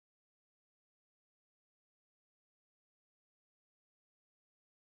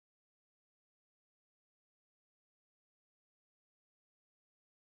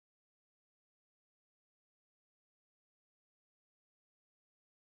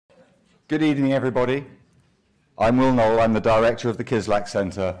Good evening, everybody. I'm Noel. I'm the director of the Kislak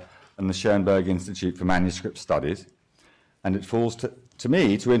Center and the Schoenberg Institute for Manuscript Studies. And it falls to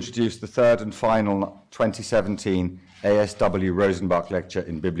me to introduce the third and final 2017 A.S.W. Rosenbach lecture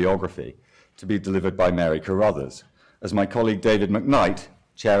in Bibliography to be delivered by Mary Carruthers, as my colleague David McKnight,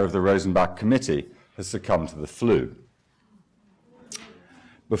 chair of the Rosenbach committee, has succumbed to the flu.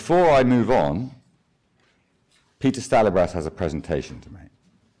 Before I move on, Peter Stalibrat has a presentation to make.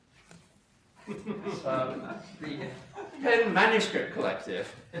 The Penn Manuscript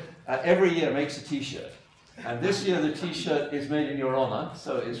Collective every year makes a T-shirt, and this year the T-shirt is made in your honor,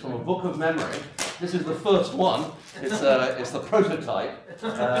 so it's from a book of memory. This is the first one. It's the prototype.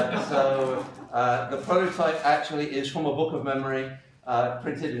 The prototype actually is from a book of memory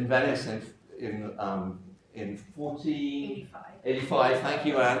printed in Venice in 1485. Thank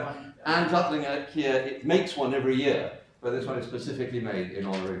you, Anne. Anne Duttlinger here. It makes one every year. But this one is specifically made in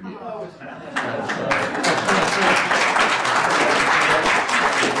honor of you.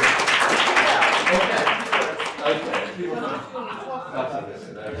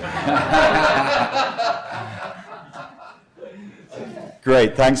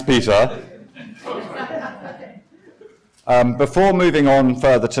 Great, thanks, Peter. Before moving on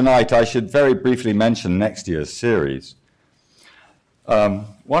further tonight, I should very briefly mention next year's series.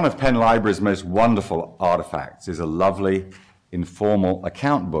 One of Penn Library's most wonderful artifacts is a lovely, informal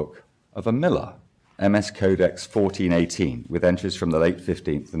account book of a miller, MS Codex 1418, with entries from the late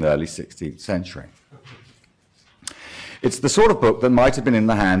 15th and early 16th century. It's the sort of book that might have been in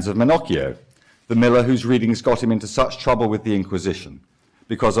the hands of Manuscript, the miller whose readings got him into such trouble with the Inquisition,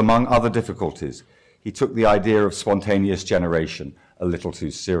 because among other difficulties, he took the idea of spontaneous generation a little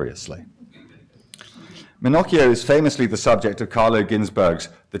too seriously. Minocchio is famously the subject of Carlo Ginzburg's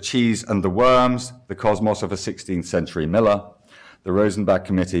The Cheese and the Worms, the cosmos of a 16th century miller. The Rosenbach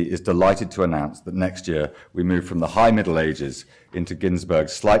Committee is delighted to announce that next year we move from the High Middle Ages into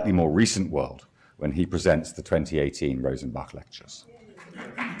Ginzburg's slightly more recent world when he presents the 2018 Rosenbach Lectures.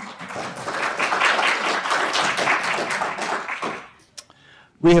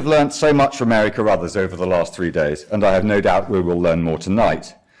 We have learnt so much from Mary Carruthers over the last 3 days, and I have no doubt we will learn more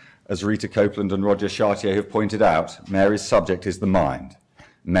tonight. As Rita Copeland and Roger Chartier have pointed out, Mary's subject is the mind,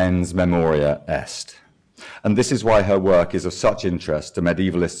 mens memoria est. And this is why her work is of such interest to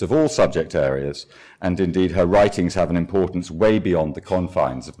medievalists of all subject areas, and indeed her writings have an importance way beyond the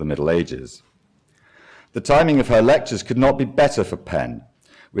confines of the Middle Ages. The timing of her lectures could not be better for Penn,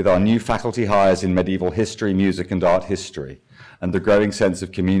 with our new faculty hires in medieval history, music and art history, and the growing sense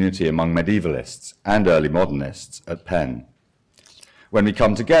of community among medievalists and early modernists at Penn. When we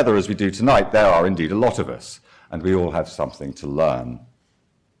come together, as we do tonight, there are indeed a lot of us, and we all have something to learn.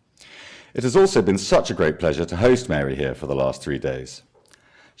 It has also been such a great pleasure to host Mary here for the last 3 days.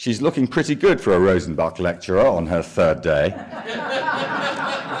 She's looking pretty good for a Rosenbach lecturer on her third day,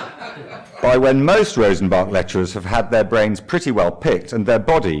 by when most Rosenbach lecturers have had their brains pretty well picked and their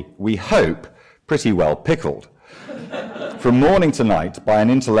body, we hope, pretty well pickled. From morning to night by an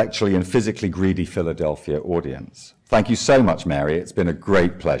intellectually and physically greedy Philadelphia audience. Thank you so much, Mary. It's been a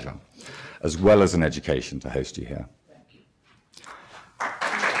great pleasure, as well as an education to host you here. Thank you.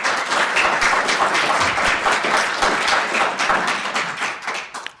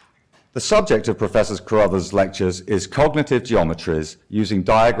 The subject of Professor Carruthers' lectures is cognitive geometries using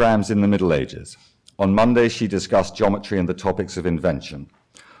diagrams in the Middle Ages. On Monday, she discussed geometry and the topics of invention.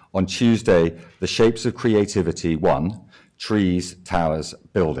 On Tuesday, the shapes of creativity 1, trees, towers,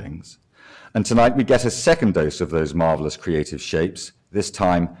 buildings. And tonight we get a second dose of those marvelous creative shapes, this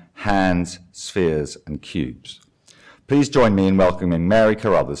time hands, spheres, and cubes. Please join me in welcoming Mary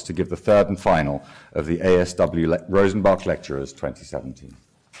Carruthers to give the third and final of the A.S.W. Rosenbach Lecturers 2017.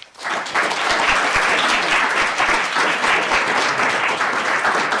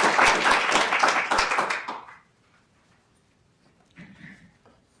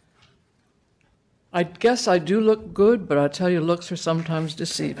 I guess I do look good, but I tell you, looks are sometimes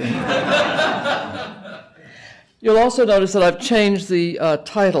deceiving. You'll also notice that I've changed the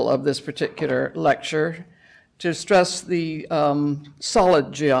title of this particular lecture to stress the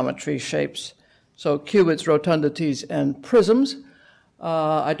solid geometry shapes, so cubits, rotundities, and prisms.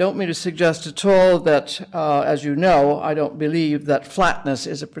 I don't mean to suggest at all that, as you know, I don't believe that flatness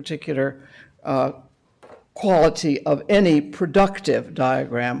is a particular quality of any productive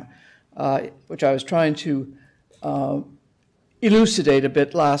diagram, which I was trying to elucidate a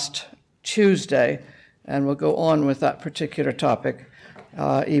bit last Tuesday, and we'll go on with that particular topic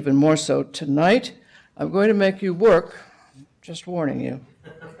even more so tonight. I'm going to make you work, just warning you.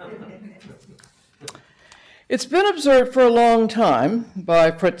 It's been observed for a long time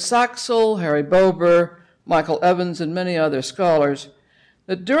by Fritz Saxel, Harry Bober, Michael Evans, and many other scholars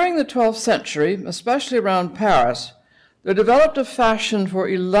that during the 12th century, especially around Paris, there developed a fashion for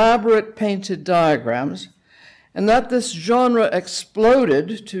elaborate painted diagrams, and that this genre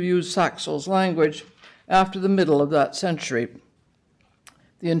exploded, to use Saxel's language, after the middle of that century.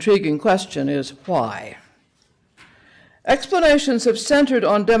 The intriguing question is why? Explanations have centered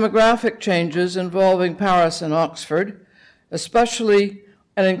on demographic changes involving Paris and Oxford, especially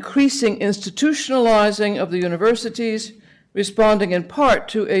an increasing institutionalizing of the universities, responding in part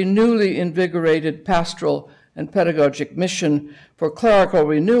to a newly invigorated pastoral and pedagogic mission for clerical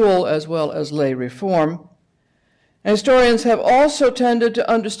renewal as well as lay reform. And historians have also tended to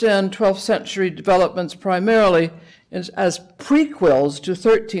understand 12th century developments primarily as prequels to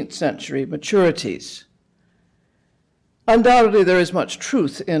 13th century maturities. Undoubtedly, there is much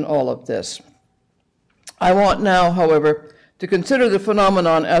truth in all of this. I want now, however, to consider the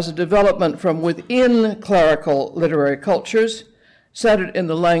phenomenon as a development from within clerical literary cultures, centered in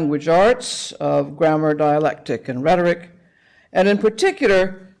the language arts of grammar, dialectic, and rhetoric, and in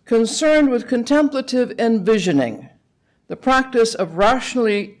particular, concerned with contemplative envisioning, the practice of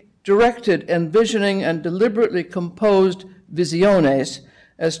rationally directed envisioning and deliberately composed visiones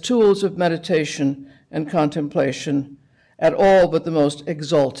as tools of meditation and contemplation at all but the most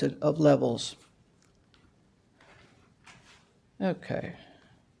exalted of levels. Okay.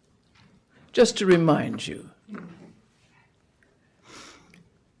 Just to remind you.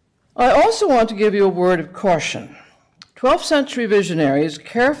 I also want to give you a word of caution. 12th century visionaries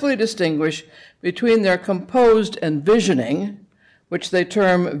carefully distinguish between their composed envisioning, which they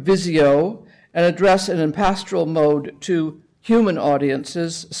term visio, and address in a pastoral mode to human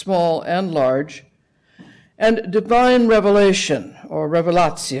audiences, small and large, and divine revelation, or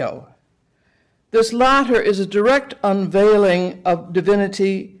revelatio. This latter is a direct unveiling of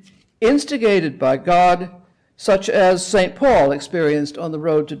divinity instigated by God, such as St. Paul experienced on the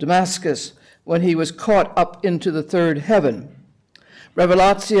road to Damascus when he was caught up into the third heaven.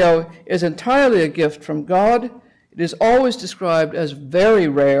 Revelatio is entirely a gift from God. It is always described as very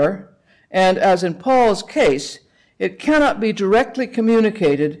rare, and as in Paul's case, it cannot be directly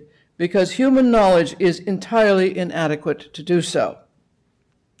communicated because human knowledge is entirely inadequate to do so.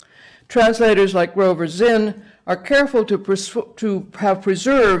 Translators like Grover Zinn are careful to have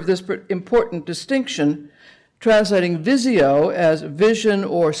preserved this important distinction, translating visio as vision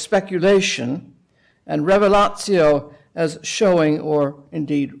or speculation, and revelatio as showing or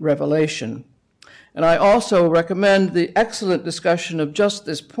indeed revelation. And I also recommend the excellent discussion of just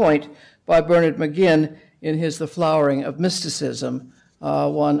this point by Bernard McGinn in his The Flowering of Mysticism,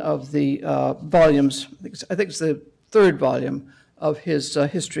 one of the volumes, I think it's the third volume of his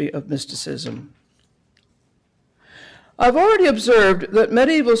History of Mysticism. I've already observed that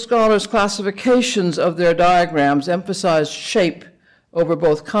medieval scholars' classifications of their diagrams emphasized shape over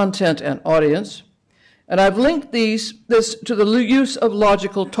both content and audience, and I've linked this to the use of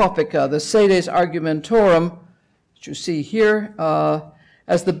logical topica, the sedes argumentorum, which you see here,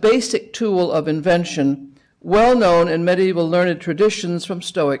 as the basic tool of invention, well known in medieval learned traditions from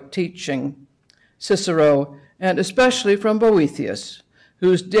Stoic teaching, Cicero, and especially from Boethius,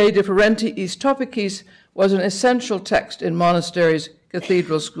 whose De Differentiis Topicis was an essential text in monasteries,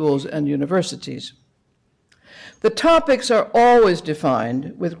 cathedral schools, and universities. The topics are always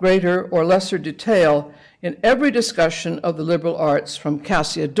defined with greater or lesser detail in every discussion of the liberal arts, from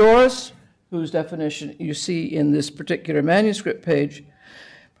Cassiodorus, whose definition you see in this particular manuscript page,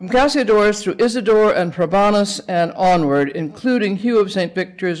 from Cassiodorus through Isidore and Probanus and onward, including Hugh of St.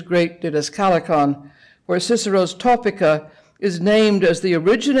 Victor's great Didascalicon, where Cicero's Topica is named as the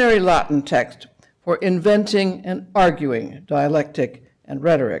originary Latin text for inventing and arguing dialectic and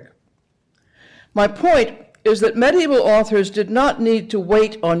rhetoric. My point is that medieval authors did not need to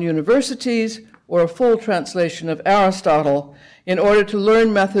wait on universities or a full translation of Aristotle in order to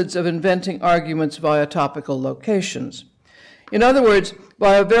learn methods of inventing arguments via topical locations. In other words,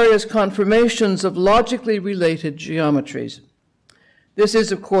 via various confirmations of logically related geometries. This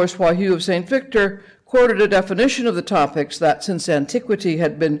is, of course, why Hugh of St. Victor quoted a definition of the topics that since antiquity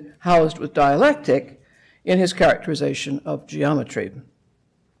had been housed with dialectic in his characterization of geometry.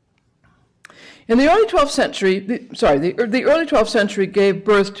 In the early 12th century, the early 12th century gave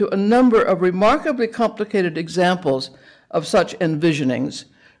birth to a number of remarkably complicated examples of such envisionings,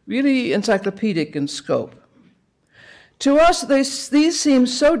 really encyclopedic in scope. To us, these seem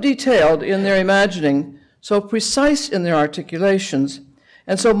so detailed in their imagining, so precise in their articulations,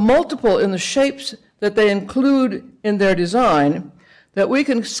 and so multiple in the shapes that they include in their design, that we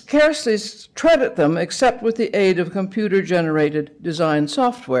can scarcely credit them except with the aid of computer-generated design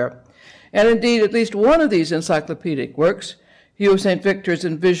software. And indeed, at least one of these encyclopedic works, Hugh of St. Victor's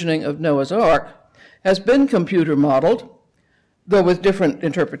Envisioning of Noah's Ark, has been computer modeled, though with different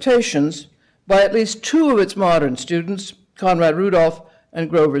interpretations, by at least two of its modern students, Conrad Rudolph and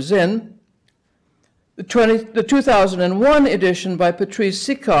Grover Zinn. The 2001 edition by Patrice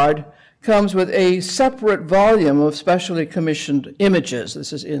Sicard comes with a separate volume of specially commissioned images.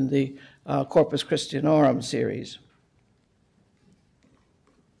 This is in the Corpus Christianorum series.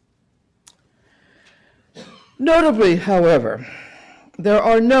 Notably, however, there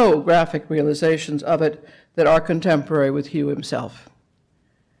are no graphic realizations of it that are contemporary with Hugh himself,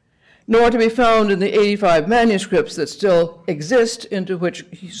 nor to be found in the 85 manuscripts that still exist into which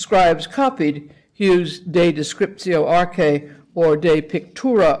scribes copied Hugh's De Descriptio Archae or De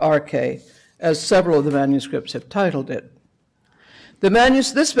Pictura Archae, as several of the manuscripts have titled it.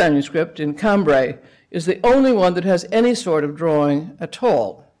 This manuscript in Cambrai is the only one that has any sort of drawing at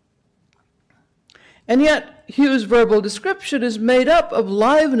all. And yet, Hugh's verbal description is made up of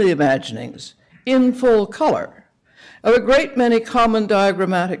lively imaginings in full color of a great many common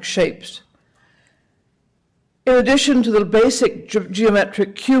diagrammatic shapes. In addition to the basic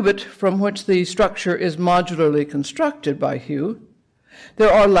geometric cubit from which the structure is modularly constructed by Hugh,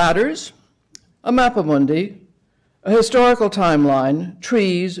 there are ladders, a mappamundi, a historical timeline,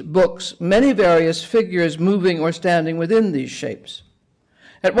 trees, books, many various figures moving or standing within these shapes.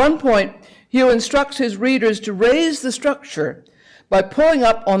 At one point, Hugh instructs his readers to raise the structure by pulling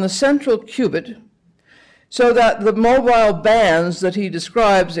up on the central cubit so that the mobile bands that he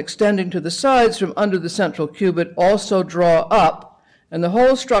describes extending to the sides from under the central cubit also draw up, and the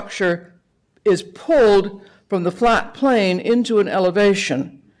whole structure is pulled from the flat plane into an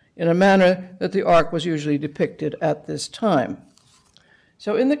elevation in a manner that the ark was usually depicted at this time.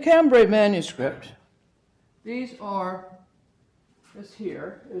 So in the Cambrai manuscript, these are, this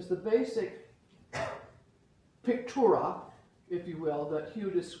here is the basic pictura, if you will, that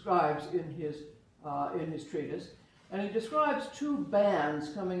Hugh describes in his treatise. And he describes two bands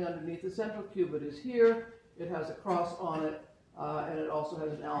coming underneath. The central cubit is here. It has a cross on it, and it also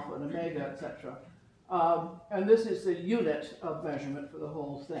has an alpha and omega, etc. And this is the unit of measurement for the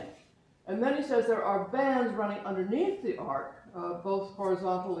whole thing. And then he says there are bands running underneath the ark, both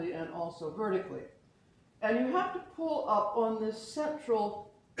horizontally and also vertically. And you have to pull up on this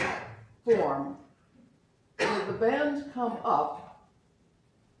central form so the bands come up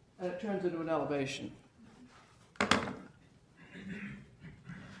and it turns into an elevation.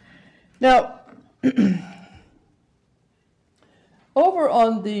 Now, over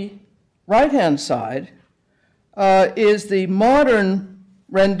on the right-hand side is the modern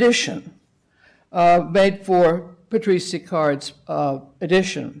rendition made for Patrice Sicard's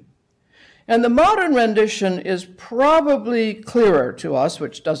edition. And the modern rendition is probably clearer to us,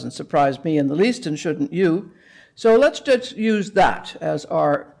 which doesn't surprise me in the least and shouldn't you. So let's just use that as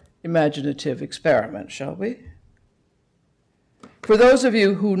our imaginative experiment, shall we? For those of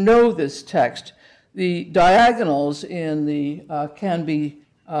you who know this text, the diagonals in the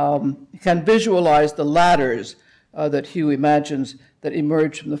can visualize the ladders that Hugh imagines that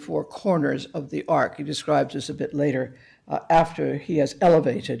emerge from the four corners of the ark. He describes this a bit later after he has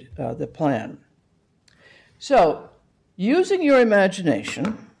elevated the plan. So, using your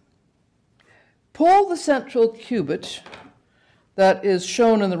imagination, pull the central cubit that is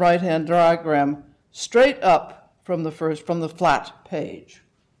shown in the right-hand diagram straight up from the flat page.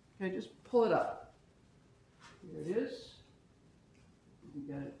 Okay, just pull it up. Here it is. You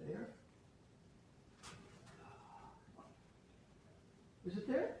can get it there. Is it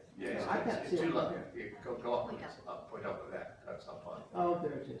there? Yes, I can't see it too low. here. Go up, point up with that. That's not fine. Oh,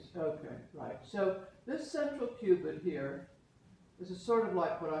 there it is. Okay, right. So this central cubit here, this is sort of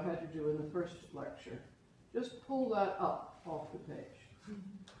like what I had to do in the first lecture. Just pull that up off the page.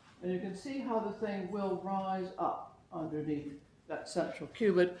 And you can see how the thing will rise up underneath that central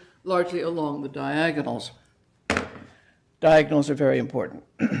cubit, largely along the diagonals. Diagonals are very important.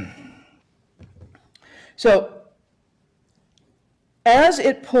 So, as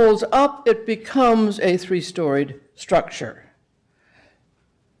it pulls up, it becomes a three-storied structure.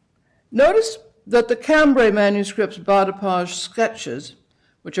 Notice that the Cambrai manuscript's bas de page sketches,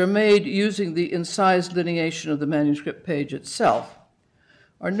 which are made using the incised lineation of the manuscript page itself,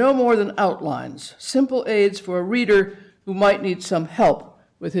 are no more than outlines, simple aids for a reader who might need some help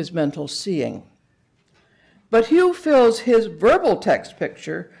with his mental seeing. But Hugh fills his verbal text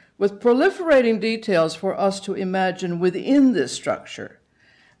picture with proliferating details for us to imagine within this structure.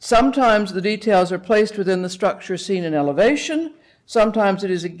 Sometimes the details are placed within the structure seen in elevation, Sometimes it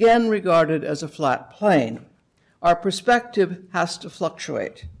is again regarded as a flat plane. Our perspective has to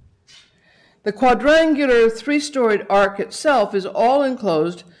fluctuate. The quadrangular three-storied ark itself is all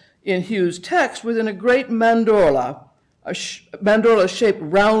enclosed in Hugh's text within a great mandorla, a mandorla-shaped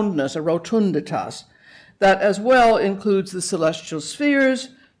roundness, a rotunditas, that as well includes the celestial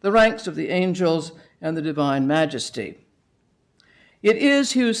spheres, the ranks of the angels, and the divine majesty. It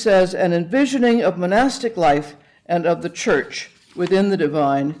is, Hugh says, an envisioning of monastic life and of the church within the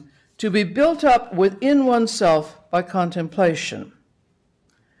divine, to be built up within oneself by contemplation.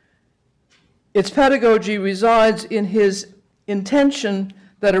 Its pedagogy resides in his intention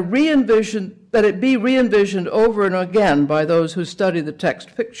that it be re-envisioned over and again by those who study the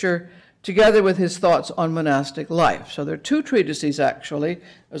text picture, together with his thoughts on monastic life. So there are two treatises, actually.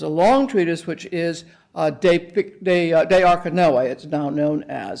 There's a long treatise, which is De Arcanoe, it's now known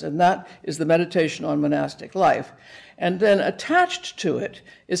as, and that is the meditation on monastic life. And then attached to it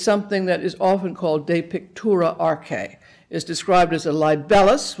is something that is often called De Pictura Archae. It's described as a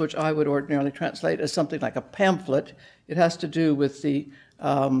libellus, which I would ordinarily translate as something like a pamphlet. It has to do with the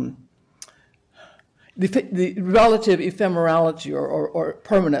relative ephemerality or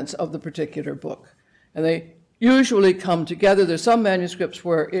permanence of the particular book. And they usually come together. There's some manuscripts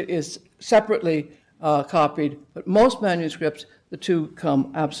where it is separately copied, but most manuscripts, the two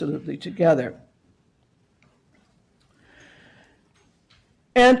come absolutely together.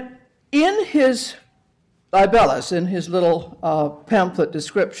 And in his libellus, in his little pamphlet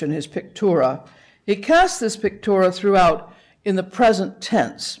description, his pictura, he casts this pictura throughout in the present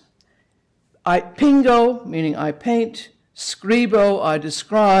tense. I pingo, meaning I paint, scribo, I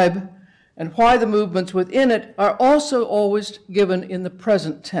describe, and why the movements within it are also always given in the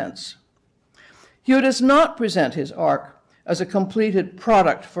present tense. Hugh does not present his ark as a completed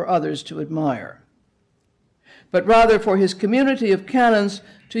product for others to admire, but rather for his community of canons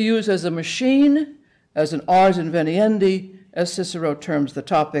to use as a machine, as an ars inveniendi, as Cicero terms the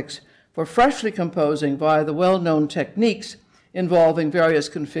topics, for freshly composing via the well-known techniques involving various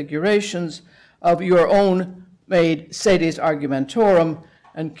configurations of your own made sedes argumentorum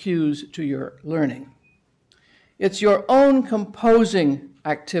and cues to your learning. It's your own composing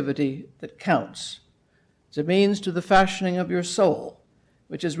activity that counts. It's a means to the fashioning of your soul,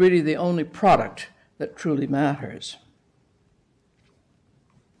 which is really the only product that truly matters.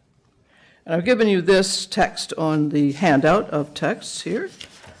 And I've given you this text on the handout of texts here.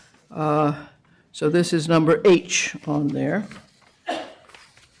 So this is number H on there.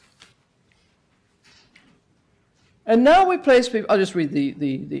 And now we place, I'll just read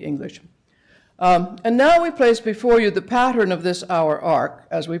the English. And now we place before you the pattern of this our ark,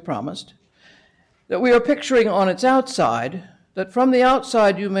 as we promised, that we are picturing on its outside, that from the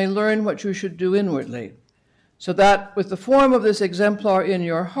outside you may learn what you should do inwardly, so that with the form of this exemplar in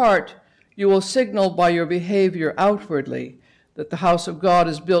your heart, you will signal by your behavior outwardly that the house of God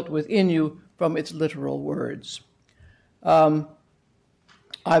is built within you from its literal words.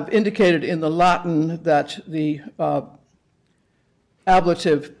 I've indicated in the Latin that the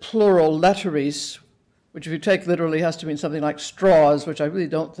ablative plural letteris, which if you take literally has to mean something like straws, which I really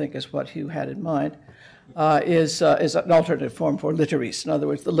don't think is what Hugh had in mind, is an alternative form for litteris, in other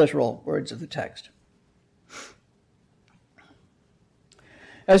words, the literal words of the text.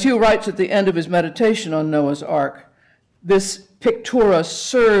 As Hugh writes at the end of his meditation on Noah's Ark, this pictura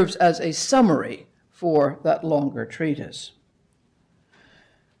serves as a summary for that longer treatise.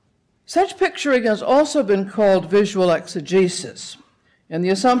 Such picturing has also been called visual exegesis, and the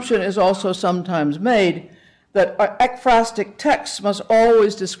assumption is also sometimes made that ekphrastic texts must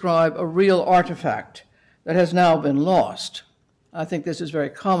always describe a real artifact that has now been lost. I think this is very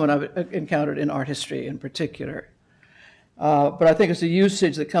common. I've encountered in art history in particular. But I think it's a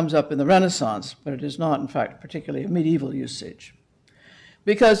usage that comes up in the Renaissance, but it is not, in fact, particularly a medieval usage.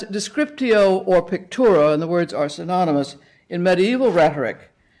 Because descriptio or pictura, and the words are synonymous, in medieval rhetoric,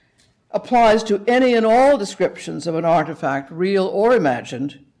 applies to any and all descriptions of an artifact, real or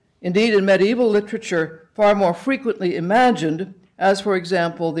imagined. Indeed, in medieval literature, far more frequently imagined, as, for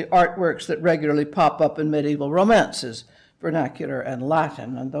example, the artworks that regularly pop up in medieval romances, vernacular and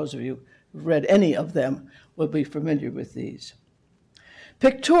Latin, and those of you who've read any of them will be familiar with these.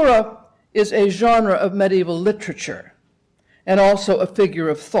 Pictura is a genre of medieval literature and also a figure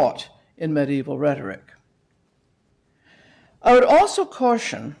of thought in medieval rhetoric. I would also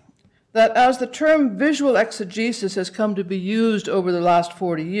caution that as the term visual exegesis has come to be used over the last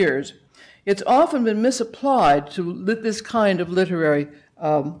 40 years, it's often been misapplied to this kind of literary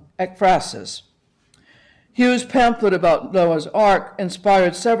ekphrasis. Hugh's pamphlet about Noah's Ark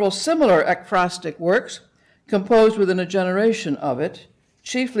inspired several similar ekphrastic works, composed within a generation of it,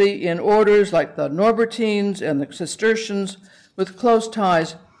 chiefly in orders like the Norbertines and the Cistercians, with close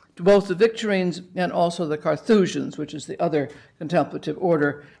ties to both the Victorines and also the Carthusians, which is the other contemplative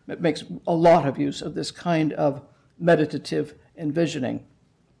order that makes a lot of use of this kind of meditative envisioning.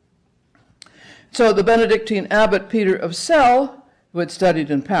 So the Benedictine abbot Peter of Celle, who had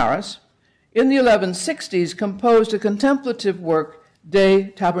studied in Paris, in the 1160s composed a contemplative work,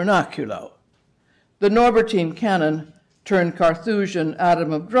 De Tabernaculo. The Norbertine canon turned Carthusian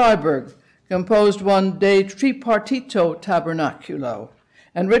Adam of Dryburgh composed one De Tripartito Tabernaculo,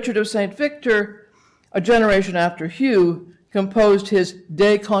 and Richard of St. Victor, a generation after Hugh, composed his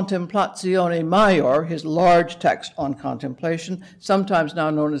De Contemplatione Maior, his large text on contemplation, sometimes now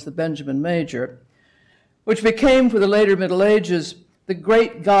known as the Benjamin Major, which became for the later Middle Ages the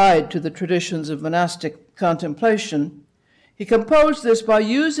great guide to the traditions of monastic contemplation. He composed this by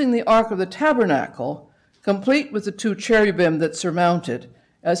using the Ark of the Tabernacle, complete with the two cherubim that surmount it,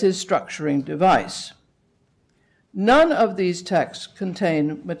 as his structuring device. None of these texts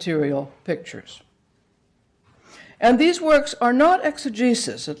contain material pictures. And these works are not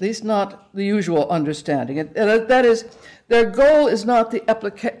exegesis, at least not the usual understanding. That is, their goal is not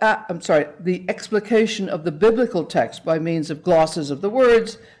the explication of the biblical text by means of glosses of the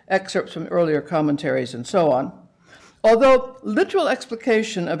words, excerpts from earlier commentaries, and so on. Although literal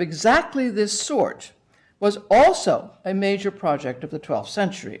explication of exactly this sort was also a major project of the 12th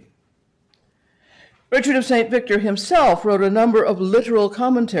century. Richard of St. Victor himself wrote a number of literal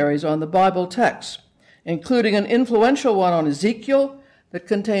commentaries on the Bible texts, including an influential one on Ezekiel that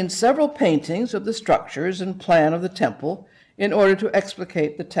contains several paintings of the structures and plan of the temple in order to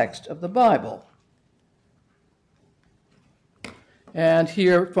explicate the text of the Bible. And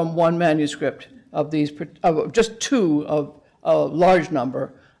here from one manuscript of these, just two of a large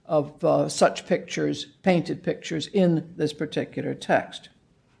number of such pictures, painted pictures in this particular text.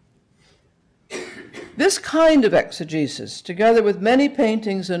 This kind of exegesis, together with many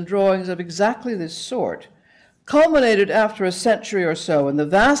paintings and drawings of exactly this sort, culminated after a century or so in the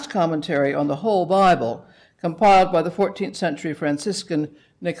vast commentary on the whole Bible compiled by the 14th century Franciscan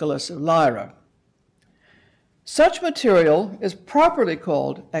Nicholas of Lyra. Such material is properly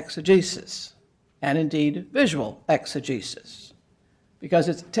called exegesis, and indeed visual exegesis, because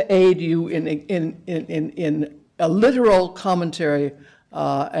it's to aid you in a literal commentary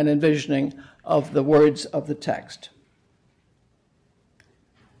and envisioning of the words of the text.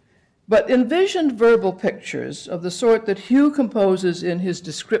 But envisioned verbal pictures of the sort that Hugh composes in his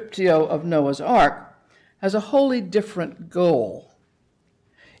Descriptio of Noah's Ark has a wholly different goal.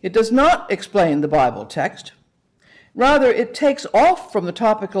 It does not explain the Bible text. Rather, it takes off from the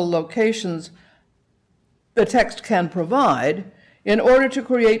topical locations the text can provide in order to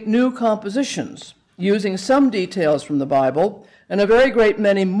create new compositions, using some details from the Bible and a very great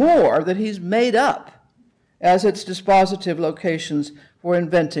many more that he's made up as its dispositive locations for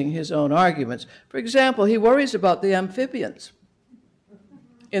inventing his own arguments. For example, he worries about the amphibians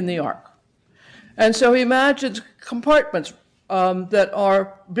in the ark. And so he imagines compartments that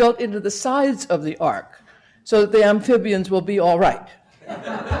are built into the sides of the ark so that the amphibians will be all right.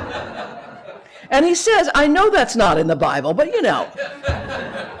 And he says, I know that's not in the Bible, but you know.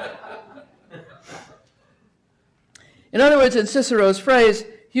 In other words, in Cicero's phrase,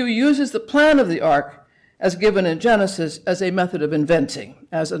 Hugh uses the plan of the ark as given in Genesis as a method of inventing,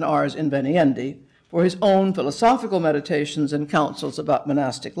 as an ars inveniendi, for his own philosophical meditations and counsels about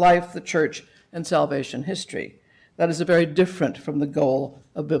monastic life, the church, and salvation history. That is very different from the goal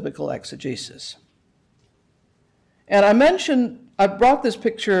of biblical exegesis. And I brought this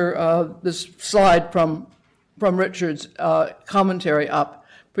picture, this slide from Richard's commentary up,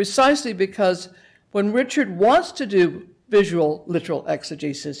 precisely because when Richard wants to do visual, literal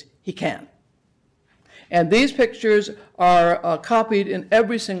exegesis, he can. And these pictures are copied in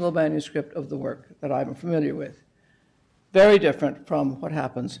every single manuscript of the work that I'm familiar with. Very different from what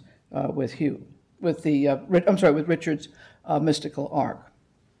happens with Richard's mystical ark.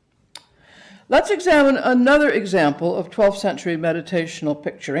 Let's examine another example of 12th century meditational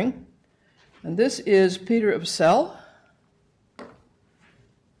picturing. And this is Peter of Celle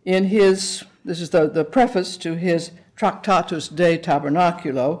in his, this is the preface to his Tractatus de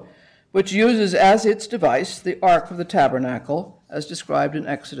Tabernaculo, which uses as its device the Ark of the Tabernacle, as described in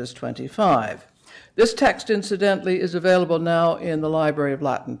Exodus 25. This text, incidentally, is available now in the Library of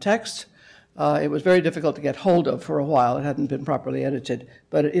Latin Texts. It was very difficult to get hold of for a while. It hadn't been properly edited,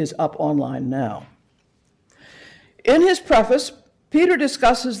 but it is up online now. In his preface, Peter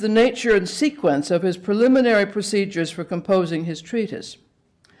discusses the nature and sequence of his preliminary procedures for composing his treatise.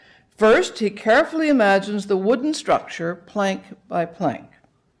 First, he carefully imagines the wooden structure plank by plank.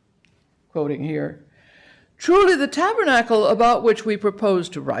 Quoting here, "Truly the tabernacle about which we propose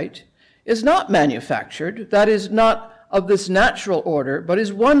to write is not manufactured, that is, not of this natural order, but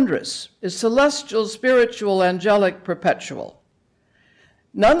is wondrous, is celestial, spiritual, angelic, perpetual.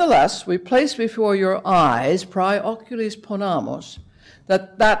 Nonetheless, we place before your eyes, prae oculis ponamos,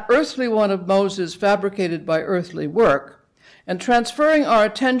 that earthly one of Moses fabricated by earthly work, and transferring our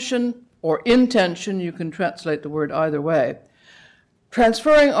attention, or intention, you can translate the word either way,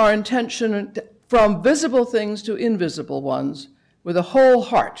 transferring our intention from visible things to invisible ones, with a whole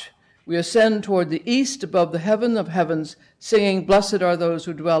heart, we ascend toward the east above the heaven of heavens, singing, Blessed are those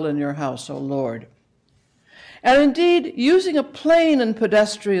who dwell in your house, O Lord. And indeed, using a plain and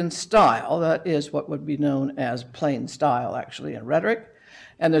pedestrian style, that is what would be known as plain style, actually, in rhetoric,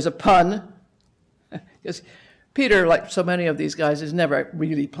 and there's a pun, because Peter, like so many of these guys, is never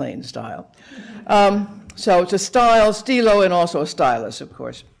really plain style. So it's a style, stilo, and also a stylus, of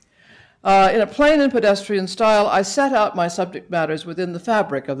course. In a plain and pedestrian style, I set out my subject matters within the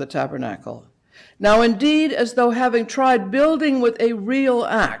fabric of the tabernacle. Now, indeed, as though having tried building with a real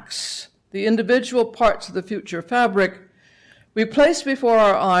axe the individual parts of the future fabric, we place before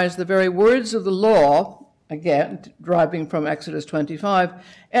our eyes the very words of the law, again, deriving from Exodus 25,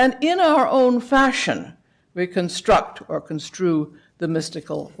 and in our own fashion, we construct or construe the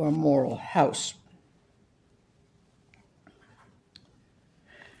mystical or moral house.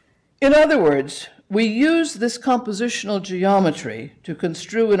 In other words, we use this compositional geometry to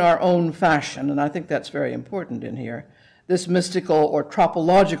construe in our own fashion, and I think that's very important in here, this mystical or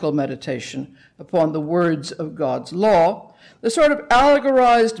tropological meditation upon the words of God's law, the sort of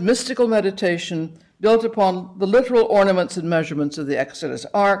allegorized mystical meditation built upon the literal ornaments and measurements of the Exodus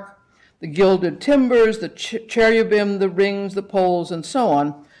ark, the gilded timbers, the cherubim, the rings, the poles, and so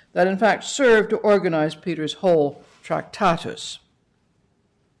on, that in fact serve to organize Peter's whole Tractatus.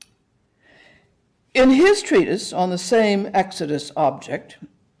 In his treatise on the same Exodus object,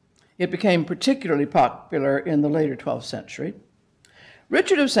 it became particularly popular in the later 12th century,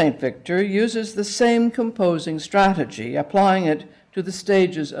 Richard of St. Victor uses the same composing strategy, applying it to the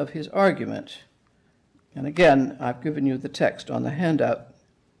stages of his argument. And again, I've given you the text on the handout.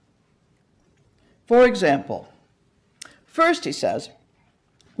 For example, first, he says,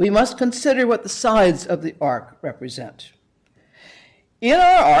 we must consider what the sides of the ark represent. In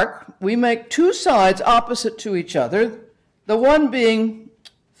our ark, we make two sides opposite to each other, the one being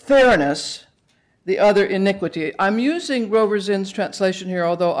fairness, the other iniquity. I'm using Grover Zinn's translation here,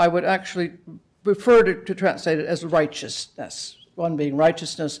 although I would actually prefer to translate it as righteousness, one being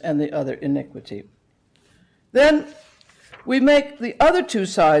righteousness and the other iniquity. Then we make the other two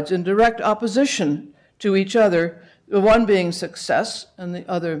sides in direct opposition to each other, the one being success and the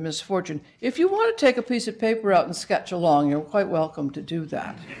other misfortune. If you want to take a piece of paper out and sketch along, you're quite welcome to do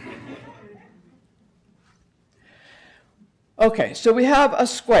that. Okay, so we have a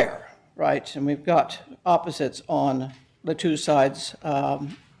square, right? And we've got opposites on the two sides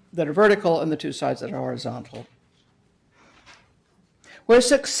that are vertical and the two sides that are horizontal. Where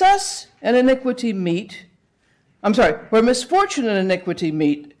success and iniquity meet, where misfortune and iniquity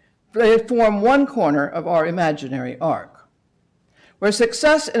meet, they form one corner of our imaginary ark. Where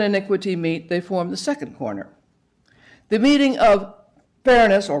success and iniquity meet, they form the second corner. The meeting of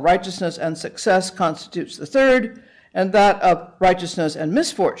fairness or righteousness and success constitutes the third, and that of righteousness and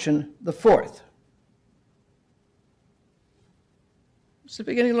misfortune, the fourth. Is it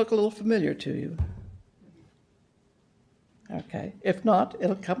beginning to look a little familiar to you? Okay, if not,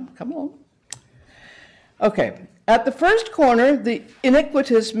 it'll come on. Okay, at the first corner, the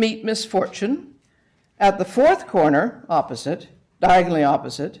iniquitous meet misfortune. At the fourth corner, opposite, diagonally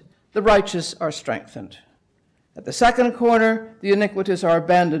opposite, the righteous are strengthened. At the second corner, the iniquitous are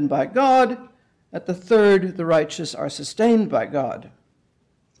abandoned by God. At the third, the righteous are sustained by God.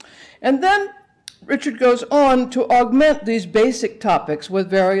 And then Richard goes on to augment these basic topics with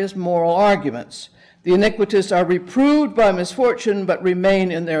various moral arguments. The iniquitous are reproved by misfortune, but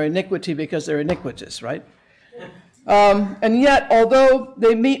remain in their iniquity because they're iniquitous, right? And yet, although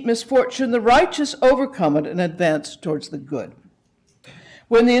they meet misfortune, the righteous overcome it and advance towards the good.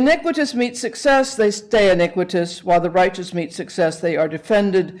 When the iniquitous meet success, they stay iniquitous. While the righteous meet success, they are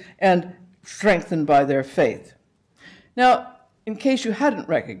defended and strengthened by their faith. Now, in case you hadn't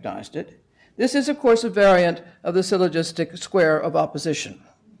recognized it, this is, of course, a variant of the syllogistic square of opposition,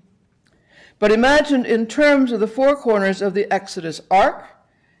 but imagined in terms of the four corners of the Exodus ark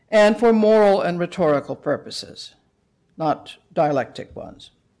and for moral and rhetorical purposes, not dialectic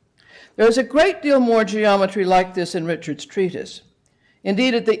ones. There is a great deal more geometry like this in Richard's treatise.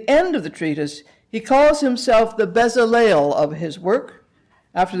 Indeed, at the end of the treatise, he calls himself the Bezaleel of his work,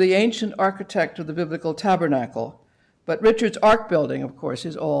 after the ancient architect of the biblical tabernacle. But Richard's ark building, of course,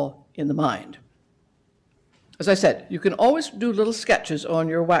 is all in the mind. As I said, you can always do little sketches on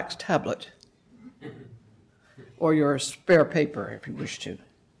your wax tablet or your spare paper if you wish to.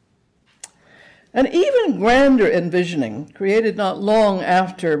 An even grander envisioning, created not long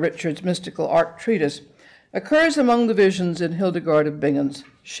after Richard's mystical ark treatise, occurs among the visions in Hildegard of Bingen's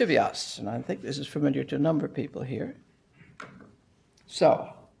Scivias, and I think this is familiar to a number of people here.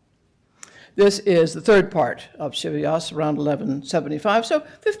 So, this is the third part of Scivias, around 1175, so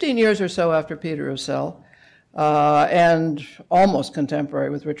 15 years or so after Peter of Celle, and almost contemporary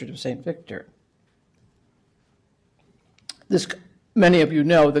with Richard of St. Victor. This, many of you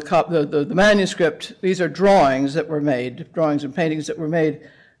know, the manuscript, these are drawings that were made, drawings and paintings that were made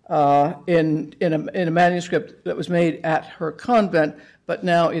in a manuscript that was made at her convent, but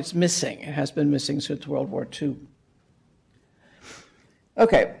now it's missing. It has been missing since World War II.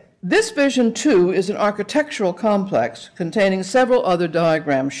 Okay, this vision, too, is an architectural complex containing several other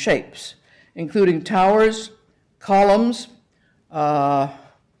diagram shapes, including towers, columns.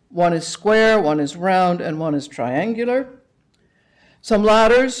 One is square, one is round, and one is triangular. Some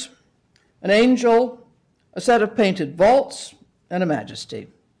ladders, an angel, a set of painted vaults, and a majesty.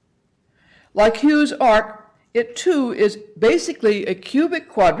 Like Hugh's ark, it too is basically a cubic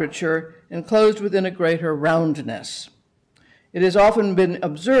quadrature enclosed within a greater roundness. It has often been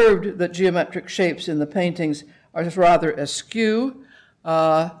observed that geometric shapes in the paintings are rather askew.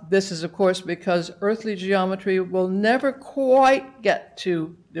 This is, of course, because earthly geometry will never quite get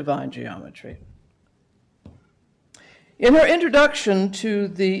to divine geometry. In her introduction to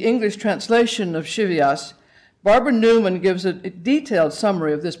the English translation of Scivias, Barbara Newman gives a detailed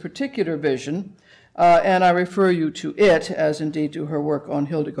summary of this particular vision, and I refer you to it, as indeed to her work on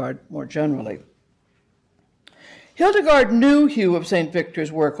Hildegard more generally. Hildegard knew Hugh of St.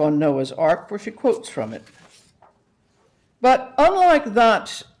 Victor's work on Noah's Ark, for she quotes from it. But unlike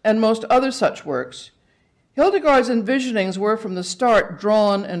that and most other such works, Hildegard's envisionings were from the start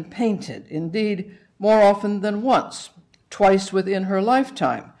drawn and painted, indeed more often than once, twice within her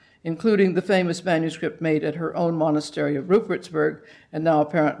lifetime, including the famous manuscript made at her own monastery of Rupertsberg and now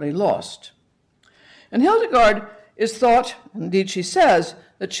apparently lost. And Hildegard is thought, indeed she says,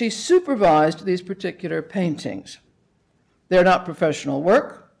 that she supervised these particular paintings. They're not professional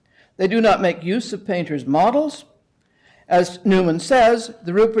work. They do not make use of painters' models. As Newman says,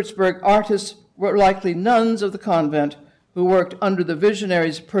 the Rupertsberg artists were likely nuns of the convent who worked under the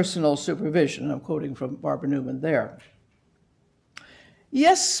visionary's personal supervision. I'm quoting from Barbara Newman there.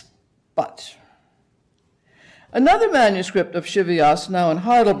 Yes, but another manuscript of Scivias, now in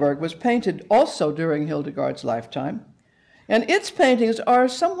Heidelberg, was painted also during Hildegard's lifetime, and its paintings are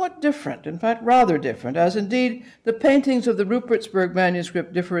somewhat different, in fact rather different, as indeed the paintings of the Rupertsberg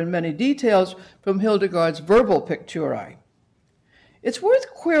manuscript differ in many details from Hildegard's verbal picturae. It's worth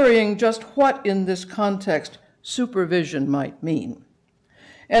querying just what in this context supervision might mean.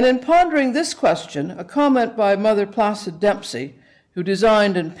 And in pondering this question, a comment by Mother Placid Dempsey, who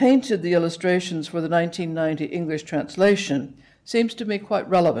designed and painted the illustrations for the 1990 English translation, seems to me quite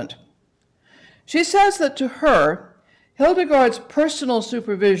relevant. She says that to her, Hildegard's personal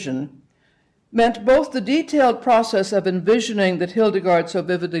supervision meant both the detailed process of envisioning that Hildegard so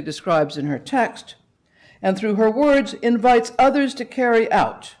vividly describes in her text, and through her words invites others to carry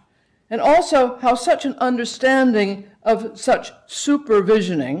out, and also how such an understanding of such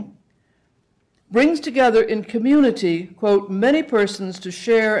supervisioning brings together in community, quote, many persons to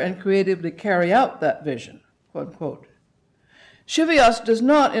share and creatively carry out that vision, quote, quote. Scivias does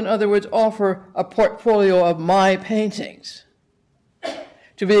not, in other words, offer a portfolio of my paintings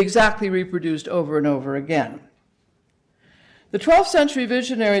to be exactly reproduced over and over again. The 12th century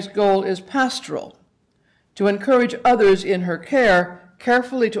visionary's goal is pastoral, to encourage others in her care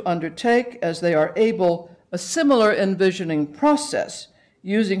carefully to undertake, as they are able, a similar envisioning process,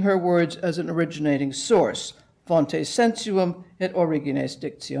 using her words as an originating source, fonte sensuum et origines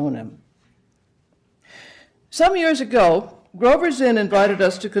dictionem. Some years ago, Grover Zinn invited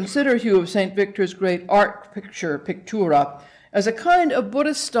us to consider Hugh of St. Victor's great art pictura as a kind of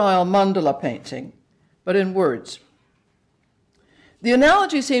Buddhist-style mandala painting, but in words. The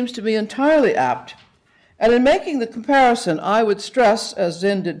analogy seems to be entirely apt, and in making the comparison, I would stress, as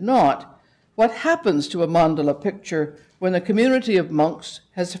Zinn did not, what happens to a mandala picture when the community of monks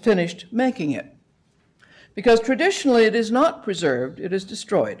has finished making it. Because traditionally it is not preserved, it is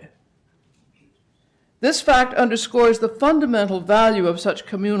destroyed. This fact underscores the fundamental value of such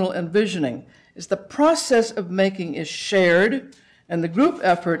communal envisioning, is the process of making is shared, and the group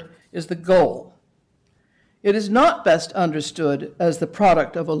effort is the goal. It is not best understood as the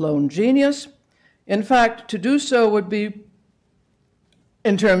product of a lone genius. In fact, to do so would be,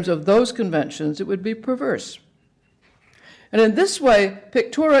 in terms of those conventions, it would be perverse. And in this way,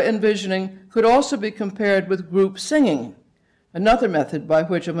 pictura envisioning could also be compared with group singing, another method by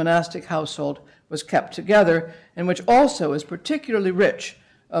which a monastic household was kept together, and which also is particularly rich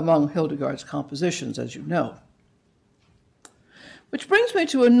among Hildegard's compositions, as you know. Which brings me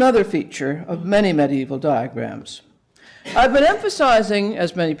to another feature of many medieval diagrams. I've been emphasizing,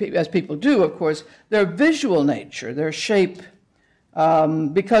 as people do, of course, their visual nature, their shape,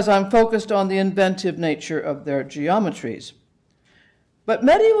 because I'm focused on the inventive nature of their geometries. But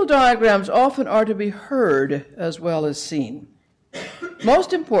medieval diagrams often are to be heard as well as seen.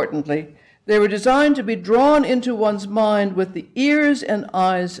 Most importantly, they were designed to be drawn into one's mind with the ears and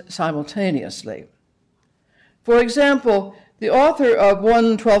eyes simultaneously. For example, the author of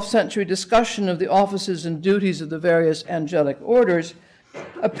one 12th century discussion of the offices and duties of the various angelic orders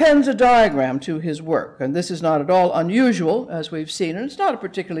appends a diagram to his work. And this is not at all unusual, as we've seen, and it's not a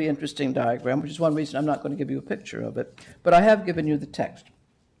particularly interesting diagram, which is one reason I'm not going to give you a picture of it, but I have given you the text.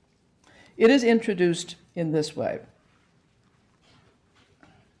 It is introduced in this way.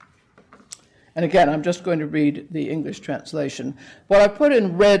 And again, I'm just going to read the English translation. What I put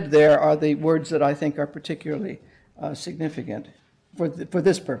in red there are the words that I think are particularly significant, for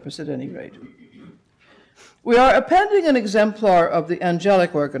this purpose at any rate. We are appending an exemplar of the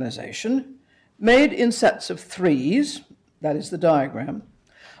angelic organization, made in sets of threes, that is the diagram,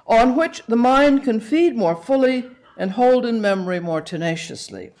 on which the mind can feed more fully and hold in memory more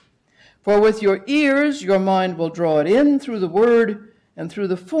tenaciously. For with your ears, your mind will draw it in through the word, and through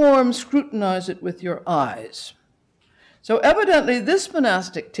the form, scrutinize it with your eyes. So evidently, this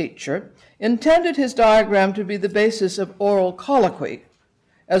monastic teacher intended his diagram to be the basis of oral colloquy,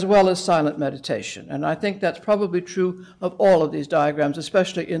 as well as silent meditation. And I think that's probably true of all of these diagrams,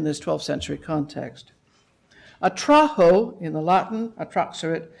 especially in this 12th century context. Attraho, in the Latin,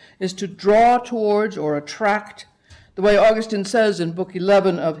 attraxerit, is to draw towards or attract. The way Augustine says in Book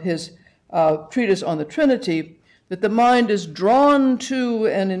 11 of his treatise on the Trinity, that the mind is drawn to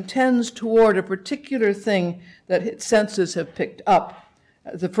and intends toward a particular thing that its senses have picked up.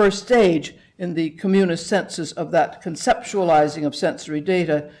 The first stage in the communist senses of that conceptualizing of sensory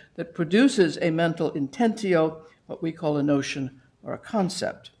data that produces a mental intentio, what we call a notion or a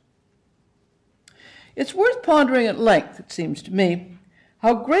concept. It's worth pondering at length, it seems to me,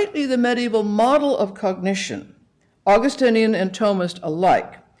 how greatly the medieval model of cognition, Augustinian and Thomist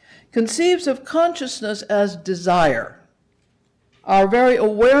alike, conceives of consciousness as desire. Our very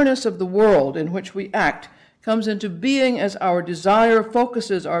awareness of the world in which we act comes into being as our desire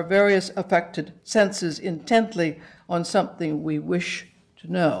focuses our various affected senses intently on something we wish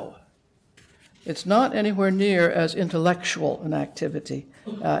to know. It's not anywhere near as intellectual an activity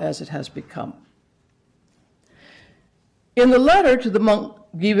as it has become. In the letter to the monk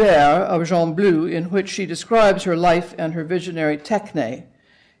Guibert of Jean Bleu, in which she describes her life and her visionary techne,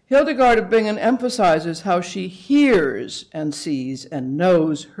 Hildegard of Bingen emphasizes how she hears and sees and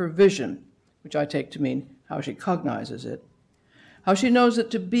knows her vision, which I take to mean how she cognizes it, how she knows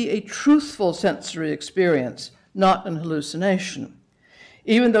it to be a truthful sensory experience, not an hallucination,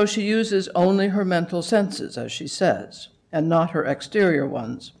 even though she uses only her mental senses, as she says, and not her exterior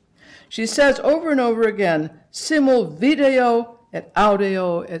ones. She says over and over again, simul video et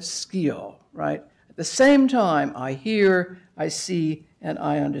audio et scio, right? At the same time, I hear, I see, and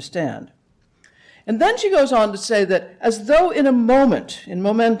I understand. And then she goes on to say that as though in a moment, in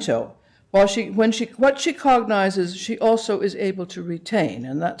momento, what she cognizes, she also is able to retain,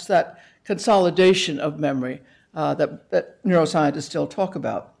 and that's that consolidation of memory that neuroscientists still talk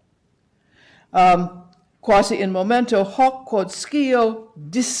about. Quasi in momento, hoc quod scio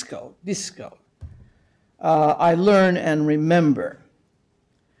disco. I learn and remember.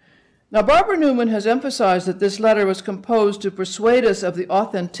 Now, Barbara Newman has emphasized that this letter was composed to persuade us of the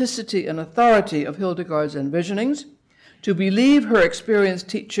authenticity and authority of Hildegard's envisionings, to believe her experienced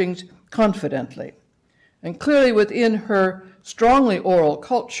teachings confidently. And clearly within her strongly oral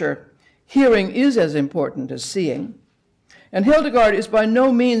culture, hearing is as important as seeing. And Hildegard is by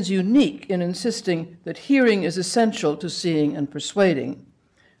no means unique in insisting that hearing is essential to seeing and persuading.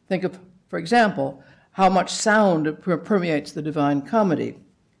 Think of, for example, how much sound permeates the Divine Comedy.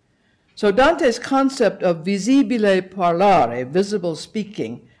 So Dante's concept of visibile parlare, visible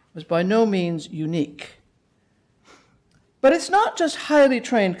speaking, was by no means unique. But it's not just highly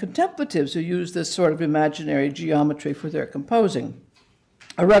trained contemplatives who use this sort of imaginary geometry for their composing.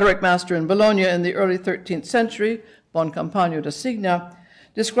 A rhetoric master in Bologna in the early 13th century, Boncampagno da Signa,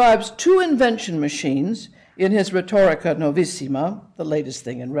 describes two invention machines in his Rhetorica Novissima, the latest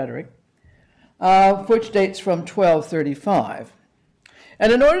thing in rhetoric, which dates from 1235.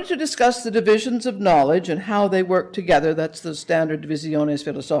 And in order to discuss the divisions of knowledge and how they work together, that's the standard Divisiones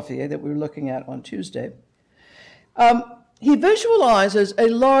Philosophiae that we were looking at on Tuesday, he visualizes a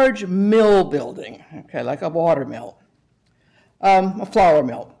large mill building, okay, like a water mill, a flour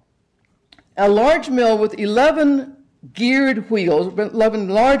mill. A large mill with 11 geared wheels, 11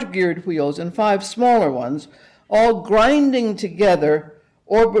 large geared wheels and 5 smaller ones, all grinding together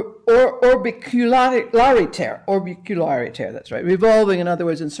orbiculariter, that's right, revolving, in other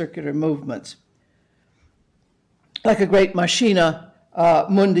words, in circular movements, like a great machina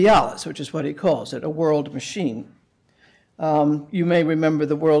mundialis, which is what he calls it, a world machine. You may remember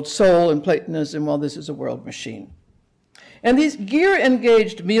the world soul in Platonism. Well, this is a world machine. And these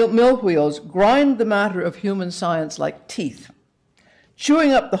gear-engaged mill wheels grind the matter of human science like teeth,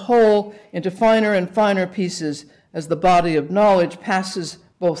 chewing up the whole into finer and finer pieces as the body of knowledge passes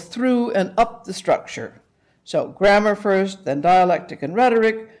both through and up the structure. So grammar first, then dialectic and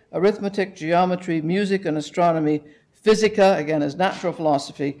rhetoric, arithmetic, geometry, music and astronomy, physica, again as natural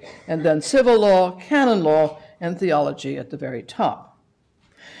philosophy, and then civil law, canon law, and theology at the very top.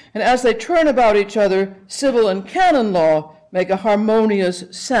 And as they turn about each other, civil and canon law make a harmonious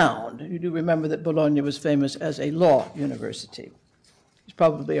sound. You do remember that Bologna was famous as a law university. There's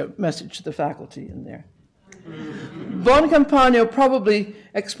probably a message to the faculty in there. Boncampagno probably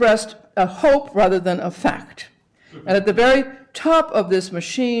expressed a hope rather than a fact. And at the very top of this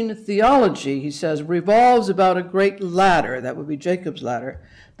machine, theology, he says, revolves about a great ladder, that would be Jacob's ladder,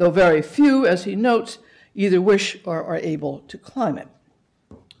 though very few, as he notes, either wish or are able to climb it.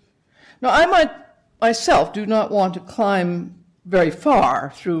 Now, I myself do not want to climb very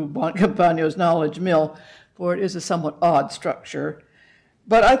far through Boncampagno's knowledge mill, for it is a somewhat odd structure.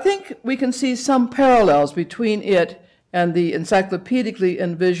 But I think we can see some parallels between it and the encyclopedically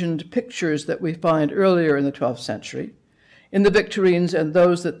envisioned pictures that we find earlier in the 12th century, in the Victorines and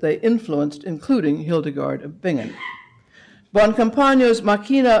those that they influenced, including Hildegard of Bingen. Boncampagno's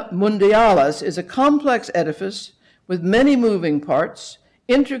Machina Mundialis is a complex edifice with many moving parts,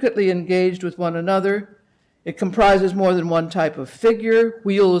 intricately engaged with one another. It comprises more than one type of figure,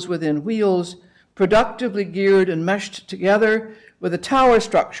 wheels within wheels, productively geared and meshed together with a tower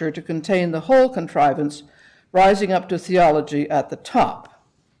structure to contain the whole contrivance, rising up to theology at the top.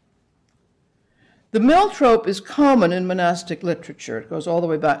 The mill trope is common in monastic literature. It goes all the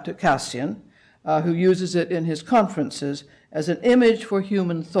way back to Cassian, who uses it in his conferences as an image for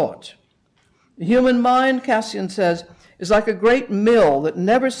human thought. The human mind, Cassian says, is like a great mill that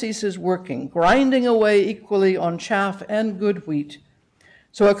never ceases working, grinding away equally on chaff and good wheat.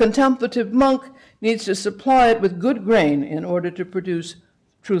 So a contemplative monk needs to supply it with good grain in order to produce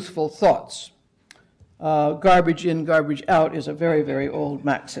truthful thoughts. Garbage in, garbage out is a very, very old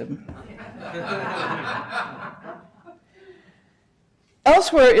maxim.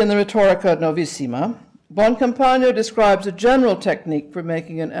 Elsewhere in the Rhetorica Novissima, Boncampagno describes a general technique for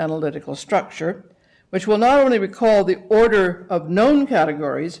making an analytical structure, which will not only recall the order of known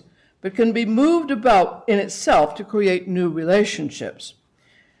categories, but can be moved about in itself to create new relationships.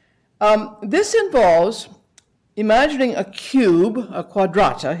 This involves imagining a cube, a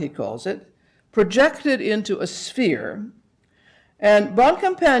quadrata, he calls it, projected into a sphere. And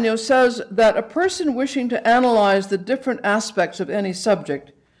Boncampagno says that a person wishing to analyze the different aspects of any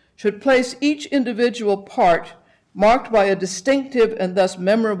subject should place each individual part marked by a distinctive and thus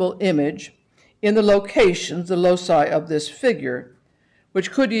memorable image in the locations, the loci of this figure,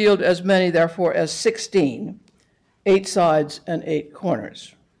 which could yield as many, therefore, as 16, 8 sides and 8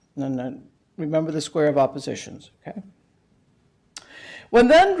 corners. And then remember the square of oppositions, okay? One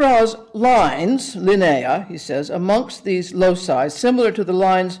then draws lines, linea, he says, amongst these loci, similar to the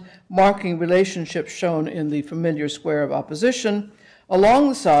lines marking relationships shown in the familiar square of opposition, along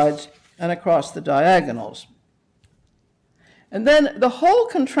the sides and across the diagonals. And then the whole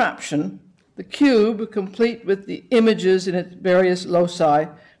contraption, the cube, complete with the images in its various loci,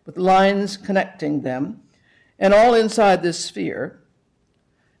 with lines connecting them, and all inside this sphere.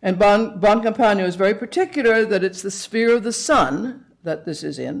 And Boncampagno is very particular that it's the sphere of the sun that this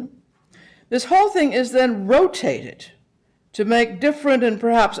is in. This whole thing is then rotated to make different and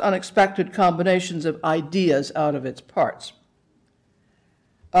perhaps unexpected combinations of ideas out of its parts.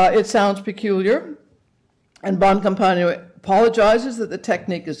 It sounds peculiar, and Boncampagno apologizes that the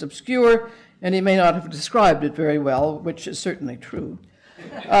technique is obscure, and he may not have described it very well, which is certainly true.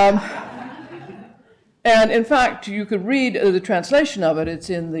 And in fact, you could read the translation of it. It's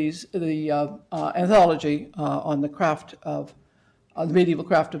in the anthology on the craft of the medieval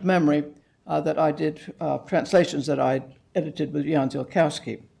craft of memory that I did, translations that I edited with Jan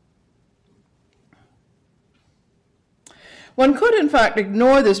Zielkowski. One could, in fact,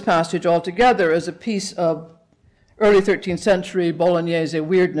 ignore this passage altogether as a piece of early 13th century Bolognese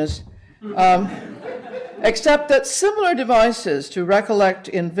weirdness, except that similar devices to recollect,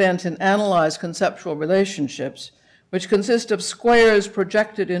 invent, and analyze conceptual relationships, which consist of squares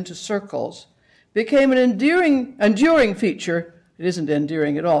projected into circles, became an enduring feature, it isn't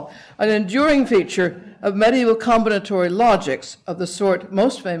endearing at all, an enduring feature of medieval combinatory logics of the sort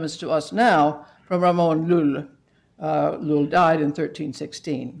most famous to us now from Ramon Llull. Llull died in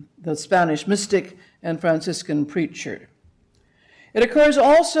 1316, the Spanish mystic and Franciscan preacher. It occurs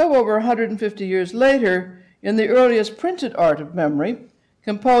also over 150 years later in the earliest printed art of memory,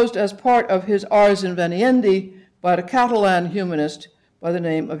 composed as part of his Ars Inveniendi by a Catalan humanist by the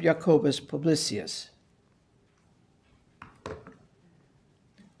name of Jacobus Publicius.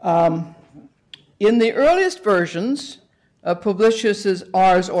 In the earliest versions of Publicius's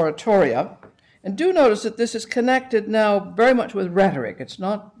Ars Oratoria, and do notice that this is connected now very much with rhetoric. It's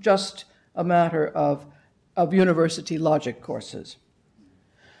not just a matter of university logic courses.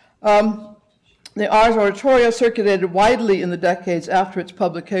 The Ars Oratoria circulated widely in the decades after its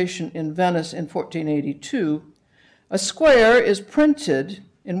publication in Venice in 1482. A square is printed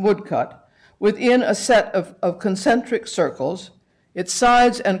in woodcut within a set of concentric circles, its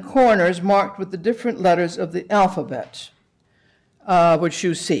sides and corners marked with the different letters of the alphabet, which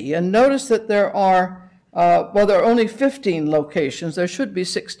you see. And notice that there are only 15 locations. There should be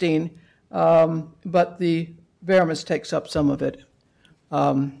 16, but the Vermis takes up some of it.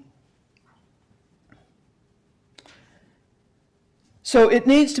 So it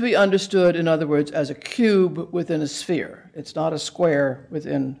needs to be understood, in other words, as a cube within a sphere. It's not a square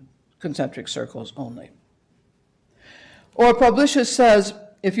within concentric circles only. Or Publicius says,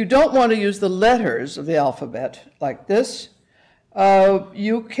 if you don't want to use the letters of the alphabet like this,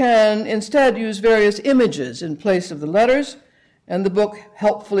 you can instead use various images in place of the letters, and the book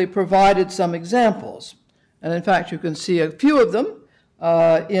helpfully provided some examples. And in fact, you can see a few of them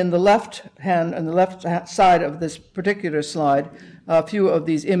in the left hand and the left side of this particular slide, a few of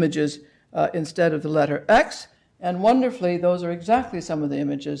these images instead of the letter X, and wonderfully, those are exactly some of the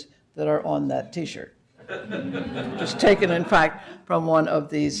images that are on that T-shirt. Just taken, in fact, from one of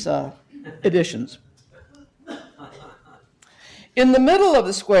these editions. In the middle of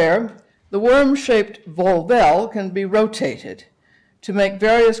the square, the worm-shaped volvel can be rotated to make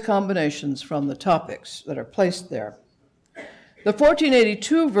various combinations from the topics that are placed there. The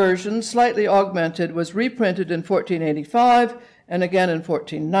 1482 version, slightly augmented, was reprinted in 1485 and again in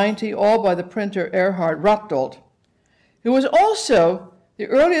 1490, all by the printer Erhard Ratdolt, who was also the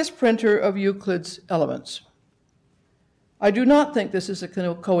earliest printer of Euclid's Elements. I do not think this is a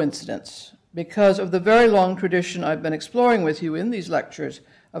coincidence, because of the very long tradition I've been exploring with you in these lectures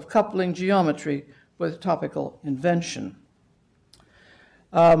of coupling geometry with topical invention.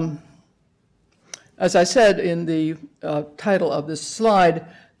 As I said in the title of this slide,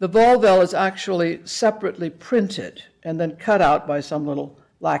 the volvel is actually separately printed and then cut out by some little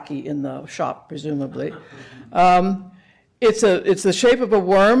lackey in the shop, presumably. It's the shape of a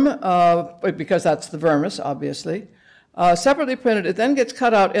worm, because that's the vermis, obviously. Separately printed, it then gets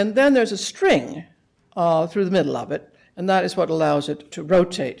cut out, and then there's a string through the middle of it, and that is what allows it to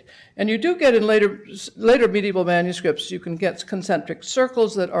rotate. And you do get in later medieval manuscripts, you can get concentric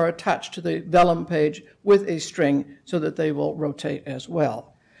circles that are attached to the vellum page with a string so that they will rotate as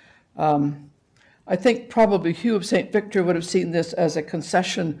well. I think probably Hugh of St. Victor would have seen this as a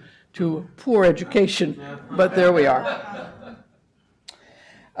concession to poor education, but there we are.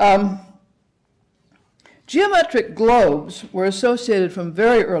 Geometric globes were associated from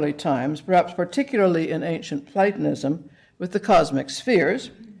very early times, perhaps particularly in ancient Platonism, with the cosmic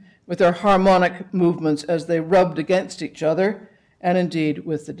spheres, with their harmonic movements as they rubbed against each other, and indeed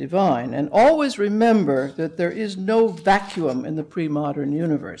with the divine. And always remember that there is no vacuum in the pre-modern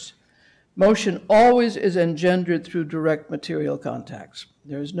universe. Motion always is engendered through direct material contacts.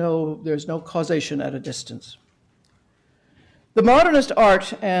 There's no causation at a distance. The modernist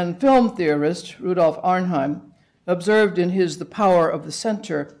art and film theorist Rudolf Arnheim observed in his The Power of the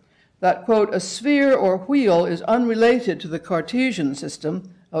Center that, quote, a sphere or wheel is unrelated to the Cartesian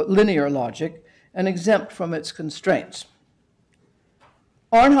system of linear logic and exempt from its constraints.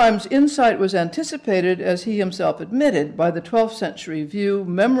 Arnheim's insight was anticipated, as he himself admitted, by the 12th century view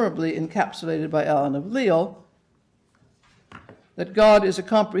memorably encapsulated by Alan of Lille, that God is a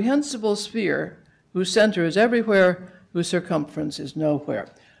comprehensible sphere whose center is everywhere, whose circumference is nowhere.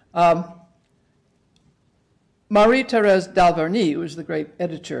 Marie-Thérèse d'Alverny, who is the great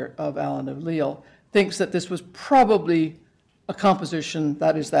editor of Alan of Lille, thinks that this was probably a composition,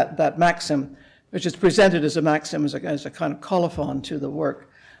 that is, that maxim, which is presented as a maxim, as a kind of colophon to the work,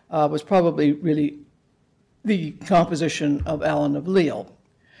 was probably really the composition of Alan of Lille.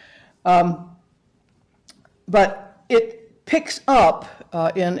 But it picks up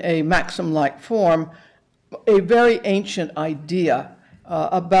in a maxim-like form a very ancient idea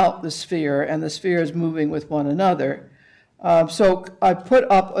about the sphere and the spheres moving with one another. So I put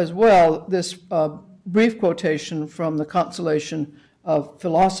up as well this brief quotation from the Consolation of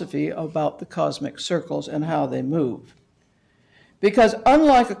Philosophy about the cosmic circles and how they move. Because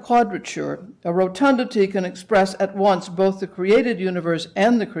unlike a quadrature, a rotundity can express at once both the created universe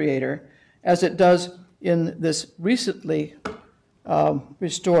and the creator, as it does in this recently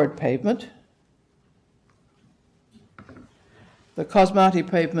restored pavement, the Cosmati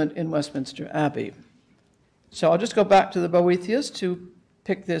pavement in Westminster Abbey. So I'll just go back to the Boethius to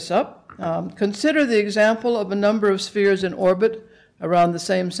pick this up. Consider the example of a number of spheres in orbit around the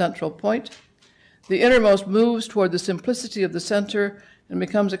same central point. The innermost moves toward the simplicity of the center and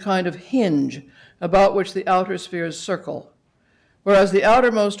becomes a kind of hinge about which the outer spheres circle, whereas the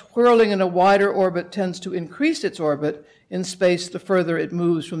outermost, whirling in a wider orbit, tends to increase its orbit in space the further it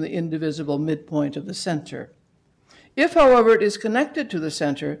moves from the indivisible midpoint of the center. If, however, it is connected to the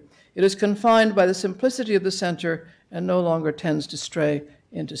center, it is confined by the simplicity of the center and no longer tends to stray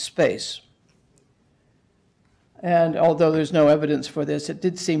into space. And although there's no evidence for this, it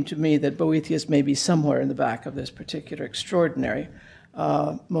did seem to me that Boethius may be somewhere in the back of this particular extraordinary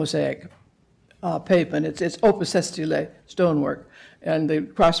mosaic pavement. It's opus sestile stonework, and the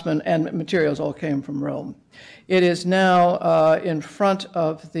craftsmen and materials all came from Rome. It is now in front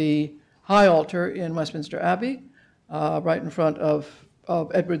of the high altar in Westminster Abbey, right in front of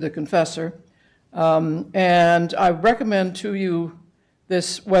Edward the Confessor. And I recommend to you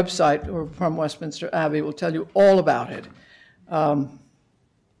this website from Westminster Abbey. Will tell you all about it.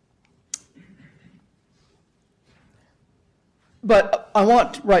 But I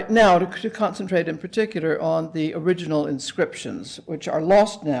want right now to concentrate in particular on the original inscriptions, which are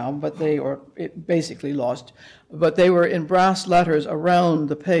lost now, but they are basically lost, but they were in brass letters around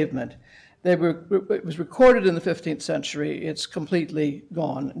the pavement. It was recorded in the 15th century. It's completely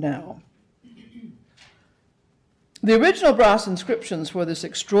gone now. The original brass inscriptions for this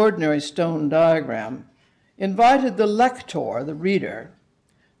extraordinary stone diagram invited the lector, the reader,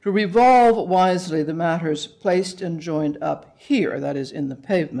 to revolve wisely the matters placed and joined up here, that is, in the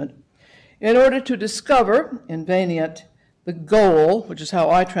pavement, in order to discover, inveniat, the goal, which is how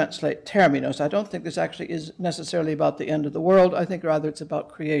I translate terminus. I don't think this actually is necessarily about the end of the world. I think rather it's about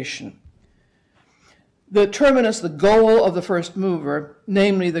creation. The terminus, the goal of the first mover,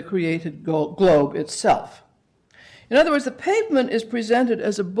 namely the created globe itself. In other words, the pavement is presented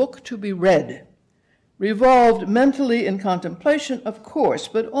as a book to be read, revolved mentally in contemplation, of course,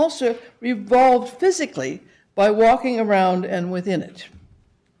 but also revolved physically by walking around and within it.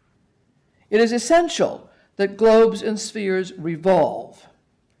 It is essential that globes and spheres revolve.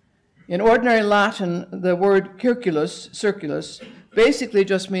 In ordinary Latin, the word circulus, basically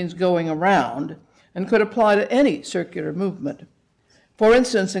just means going around and could apply to any circular movement. For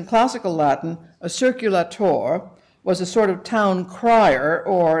instance, in classical Latin, a circulator was a sort of town crier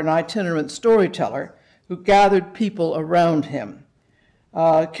or an itinerant storyteller who gathered people around him.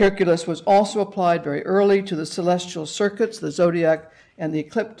 Circulus was also applied very early to the celestial circuits, the zodiac and the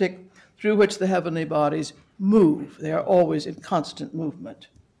ecliptic, through which the heavenly bodies move. They are always in constant movement.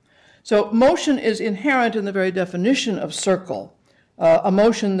 So motion is inherent in the very definition of circle, a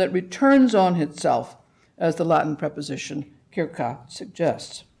motion that returns on itself, as the Latin preposition circa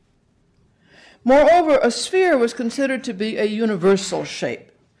suggests. Moreover, a sphere was considered to be a universal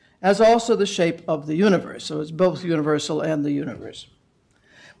shape, as also the shape of the universe. So it's both universal and the universe.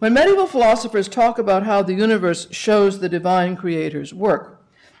 When medieval philosophers talk about how the universe shows the divine creator's work,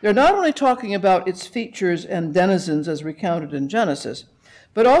 they're not only talking about its features and denizens as recounted in Genesis,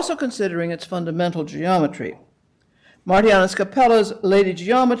 but also considering its fundamental geometry. Martianus Capella's Lady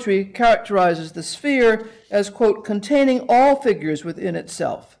Geometry characterizes the sphere as, quote, containing all figures within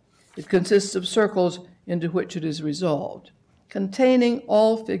itself. It consists of circles into which it is resolved, containing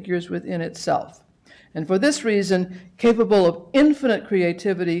all figures within itself, and for this reason, capable of infinite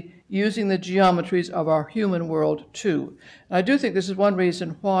creativity, using the geometries of our human world too. And I do think this is one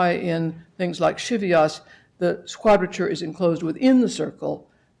reason why in things like Chivias, the quadrature is enclosed within the circle,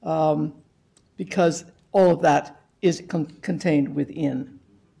 because all of that is contained within.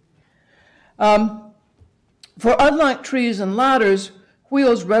 For unlike trees and ladders,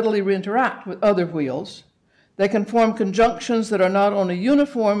 wheels readily interact with other wheels. They can form conjunctions that are not only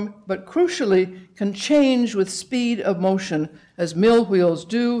uniform, but crucially can change with speed of motion as mill wheels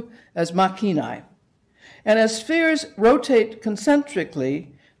do, as machinae. And as spheres rotate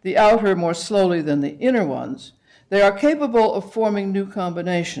concentrically, the outer more slowly than the inner ones, they are capable of forming new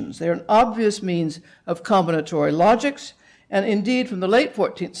combinations. They are an obvious means of combinatory logics, and indeed from the late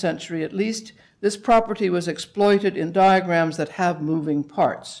 14th century at least, this property was exploited in diagrams that have moving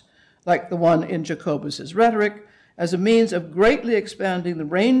parts, like the one in Jacobus's Rhetoric, as a means of greatly expanding the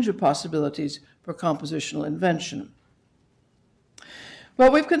range of possibilities for compositional invention.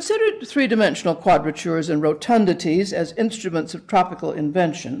 Well, we've considered three-dimensional quadratures and rotundities as instruments of tropical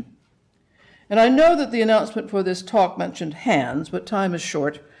invention. And I know that the announcement for this talk mentioned hands, but time is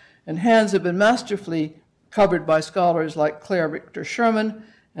short, and hands have been masterfully covered by scholars like Claire Richter Sherman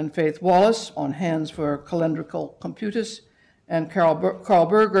and Faith Wallace on hands for calendrical computus, and Carl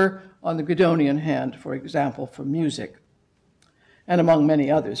Berger on the Guidonian hand, for example, for music, and among many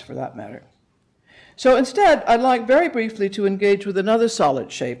others for that matter. So instead, I'd like very briefly to engage with another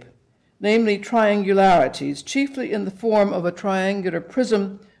solid shape, namely triangularities, chiefly in the form of a triangular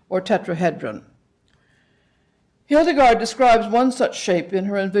prism or tetrahedron. Hildegard describes one such shape in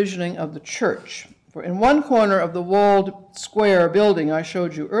her envisioning of the church. For in one corner of the walled square building I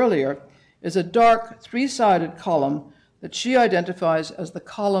showed you earlier is a dark three-sided column that she identifies as the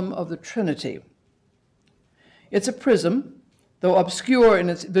column of the Trinity. It's a prism, though obscure in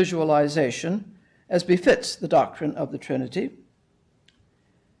its visualization, as befits the doctrine of the Trinity.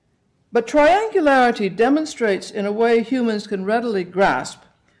 But triangularity demonstrates in a way humans can readily grasp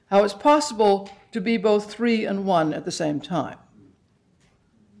how it's possible to be both three and one at the same time.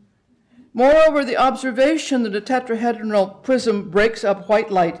 Moreover, the observation that a tetrahedral prism breaks up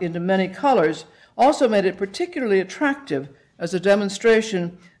white light into many colors also made it particularly attractive as a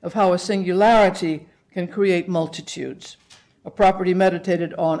demonstration of how a singularity can create multitudes, a property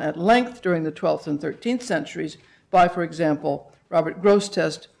meditated on at length during the 12th and 13th centuries by, for example, Robert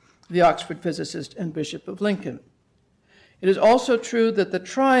Grosseteste, the Oxford physicist and Bishop of Lincoln. It is also true that the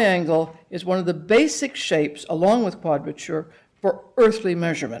triangle is one of the basic shapes, along with quadrature, for earthly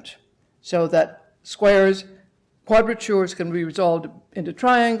measurement, so that squares, quadratures can be resolved into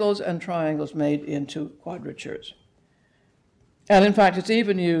triangles and triangles made into quadratures. And in fact, it's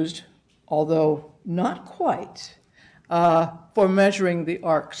even used, although not quite, for measuring the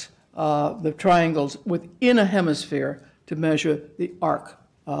arcs, the triangles within a hemisphere to measure the arc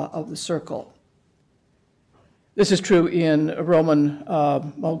of the circle. This is true in Roman,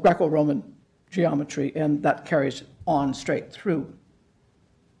 Greco-Roman geometry, and that carries on straight through.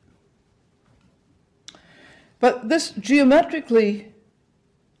 But this geometrically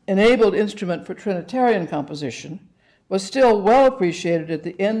enabled instrument for Trinitarian composition was still well appreciated at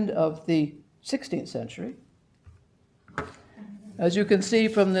the end of the 16th century. As you can see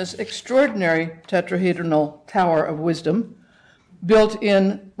from this extraordinary tetrahedral Tower of Wisdom, built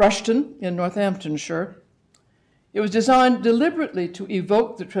in Rushton in Northamptonshire, it was designed deliberately to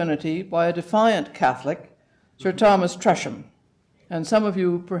evoke the Trinity by a defiant Catholic, Sir Thomas Tresham. And some of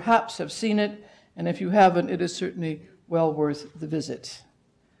you perhaps have seen it, and if you haven't, it is certainly well worth the visit.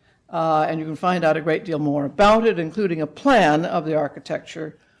 And you can find out a great deal more about it, including a plan of the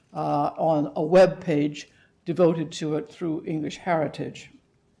architecture on a web page devoted to it through English Heritage.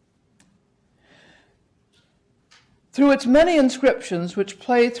 Through its many inscriptions, which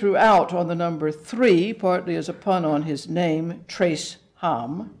play throughout on the number 3, partly as a pun on his name, Trace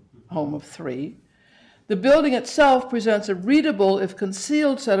Ham, home of 3, the building itself presents a readable, if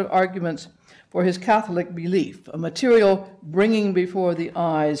concealed, set of arguments for his Catholic belief, a material bringing before the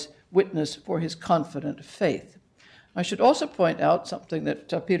eyes witness for his confident faith. I should also point out something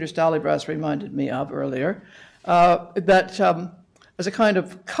that Peter Stallybrass reminded me of earlier, that as a kind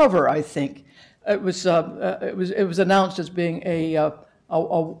of cover, I think, it was announced as being a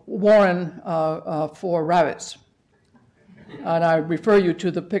warren for rabbits. And I refer you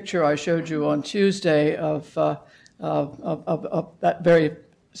to the picture I showed you on Tuesday of that very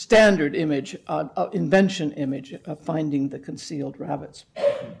standard image, invention image of finding the concealed rabbits.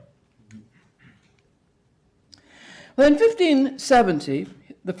 Well, in 1570,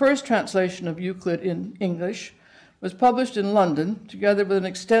 the first translation of Euclid in English was published in London, together with an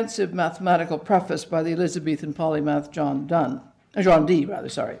extensive mathematical preface by the Elizabethan polymath John Dee,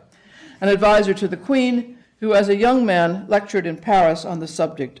 an advisor to the Queen, who as a young man lectured in Paris on the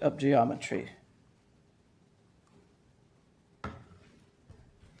subject of geometry.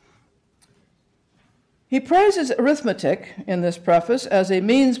 He praises arithmetic in this preface as a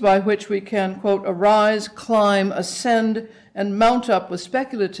means by which we can, quote, arise, climb, ascend, and mount up with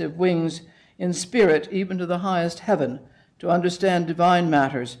speculative wings in spirit even to the highest heaven to understand divine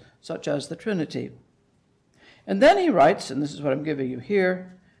matters such as the Trinity. And then he writes, and this is what I'm giving you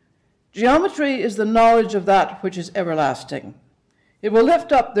here, geometry is the knowledge of that which is everlasting. It will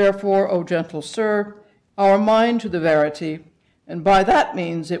lift up, therefore, O gentle sir, our mind to the verity, and by that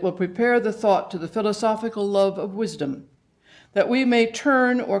means it will prepare the thought to the philosophical love of wisdom, that we may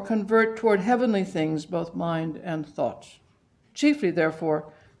turn or convert toward heavenly things both mind and thought. Chiefly,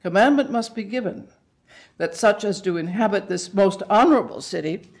 therefore, commandment must be given, that such as do inhabit this most honorable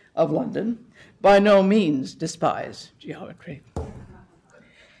city of London by no means despise geometry.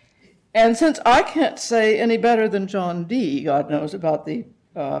 And since I can't say any better than John Dee, God knows, about the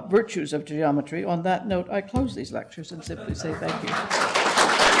virtues of geometry, on that note, I close these lectures and simply say thank you.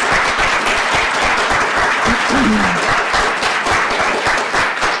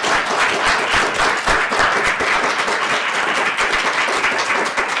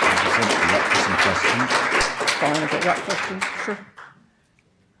 Fine, if I've got questions, sure.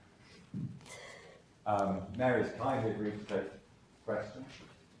 Mary's kindly agreed to take questions.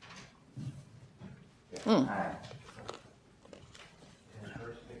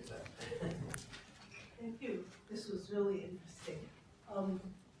 Thank you. This was really interesting.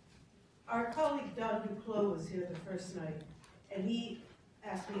 Our colleague Don Duclos was here the first night, and he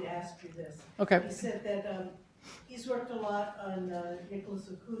asked me to ask you this. Okay. He said that he's worked a lot on Nicholas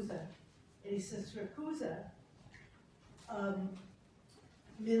of Cusa, and he says for Cusa,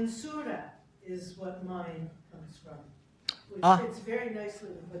 mensura is what mind comes from, which fits very nicely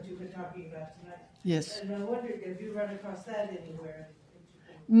with what you've been talking about tonight. Yes. And I wondered if you run across that anywhere.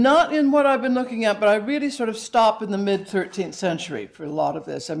 Not in what I've been looking at, but I really sort of stop in the mid-13th century for a lot of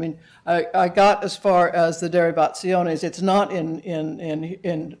this. I mean, I got as far as the Derivaziones. It's not in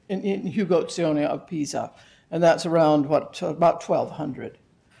Hugozione of Pisa, and that's around, about 1200.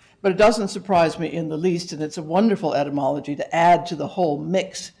 But it doesn't surprise me in the least, and it's a wonderful etymology to add to the whole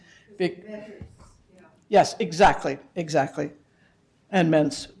mix. Yes, exactly. And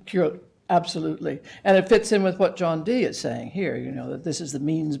mens, cure. Absolutely. And it fits in with what John Dee is saying here, you know, that this is the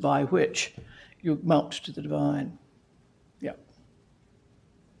means by which you mount to the divine. Yeah.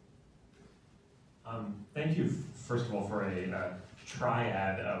 Thank you, first of all, for a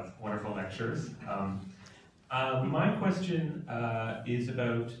triad of wonderful lectures. My question is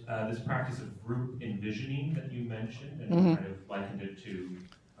about this practice of group envisioning that you mentioned, and you kind of likened it to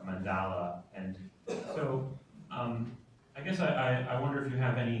a mandala. And so, I guess I wonder if you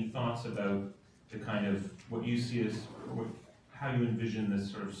have any thoughts about the kind of what you see as how you envision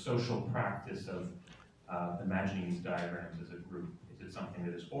this sort of social practice of imagining these diagrams as a group. Is it something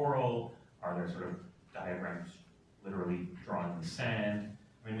that is oral? Are there sort of diagrams literally drawn in the sand?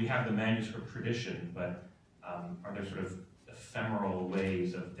 I mean, we have the manuscript tradition, but are there sort of ephemeral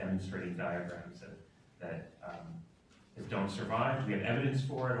ways of demonstrating diagrams that don't survive? Do we have evidence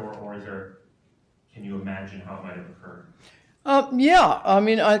for it, or is there? Can you imagine how it might have occurred? Yeah, I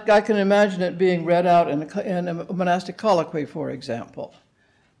mean, I can imagine it being read out in a monastic colloquy, for example.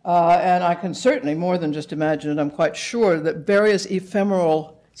 And I can certainly, more than just imagine it, I'm quite sure that various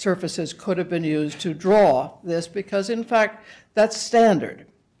ephemeral surfaces could have been used to draw this, because in fact, that's standard.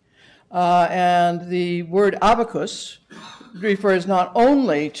 And the word abacus refers not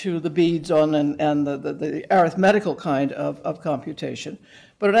only to the beads on and the arithmetical kind of computation,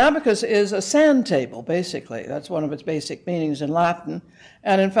 but an abacus is a sand table, basically. That's one of its basic meanings in Latin.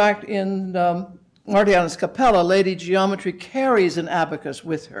 And in fact, in Martianus Capella, Lady Geometry carries an abacus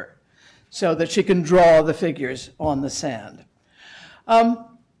with her so that she can draw the figures on the sand.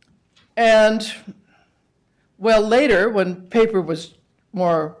 And, well, later, when paper was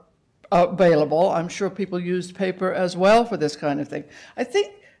more available, I'm sure people used paper as well for this kind of thing. I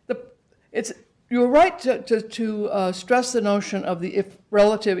think you're right to stress the notion of the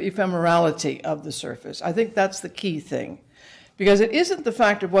relative ephemerality of the surface. I think that's the key thing, because it isn't the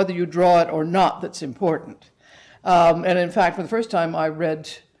fact of whether you draw it or not that's important. And in fact, for the first time I read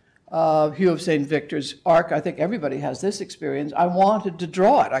Hugh of St. Victor's Ark. I think everybody has this experience. I wanted to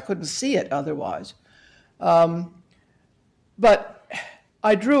draw it. I couldn't see it otherwise. But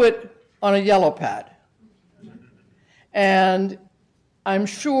I drew it on a yellow pad. And I'm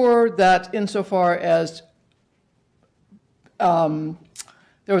sure that insofar as there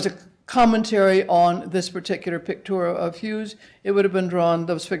was a commentary on this particular pictura of Hugh's, it would have been drawn,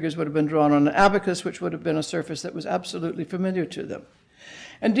 those figures would have been drawn on an abacus, which would have been a surface that was absolutely familiar to them.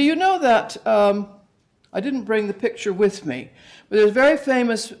 And do you know that, I didn't bring the picture with me, but there's a very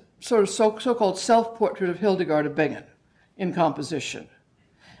famous sort of so-called self-portrait of Hildegard of Bingen in composition.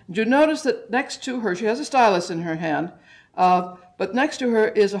 And you notice that next to her, she has a stylus in her hand, but next to her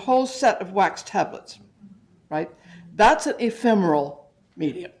is a whole set of wax tablets, right? That's an ephemeral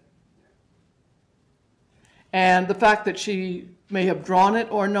medium. And the fact that she may have drawn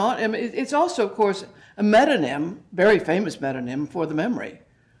it or not, I mean, it's also, of course, a metonym, very famous metonym for the memory,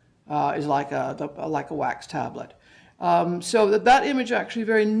 is like a wax tablet. So that image actually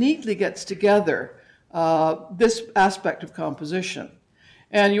very neatly gets together this aspect of composition.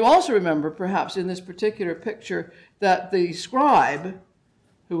 And you also remember, perhaps in this particular picture, that the scribe,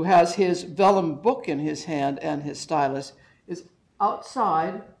 who has his vellum book in his hand and his stylus, is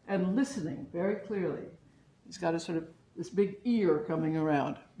outside and listening very clearly. He's got a sort of this big ear coming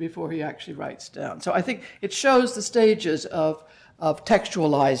around before he actually writes down. So I think it shows the stages of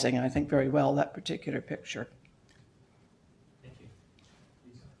textualizing, I think, very well, that particular picture. Thank you.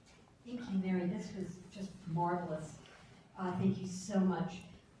 Thank you, Mary. This was just marvelous. Thank you so much.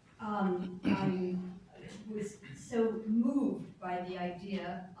 I was so moved by the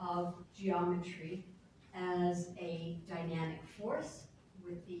idea of geometry as a dynamic force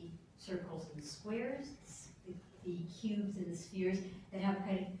with the circles and squares, the cubes and the spheres that have a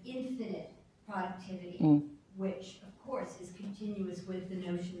kind of infinite productivity, which, of course, is continuous with the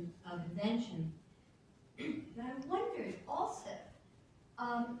notion of invention. But I wondered also,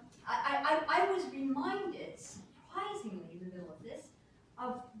 I was reminded, surprisingly in the middle of this,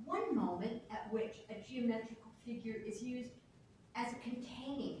 of one moment at which a geometrical figure is used as a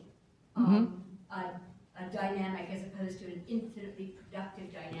containing a dynamic as opposed to an infinitely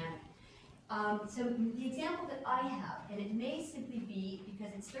productive dynamic. So the example that I have, and it may simply be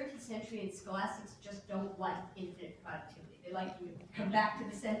because it's 13th century and scholastics just don't like infinite productivity. They like you to come back to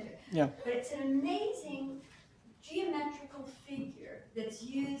the center. Yeah. But it's an amazing geometrical figure that's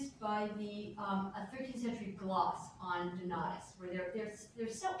used by the a 13th century gloss on Donatus, where they're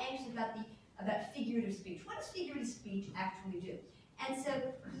so anxious about figurative speech. What does figurative speech actually do? And so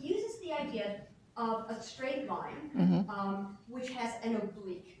he uses the idea of a straight line, which has an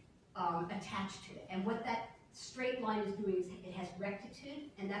oblique attached to it. And what that straight line is doing is it has rectitude,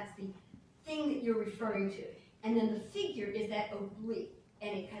 and that's the thing that you're referring to. And then the figure is that oblique,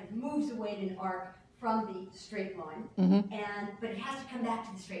 and it kind of moves away in an arc from the straight line, but it has to come back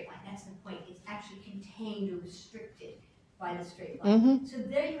to the straight line. That's the point. It's actually contained or restricted by the straight line. So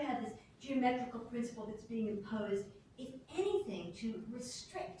there you have this geometrical principle that's being imposed, if anything, to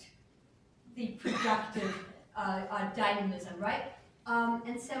restrict the productive dynamism, right?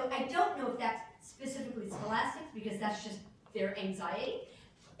 And so I don't know if that's specifically scholastics, because that's just their anxiety.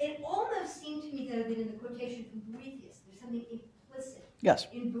 It almost seemed to me, though, that in the quotation from Boethius, there's something implicit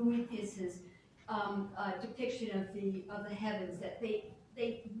in Boethius's depiction of the heavens, that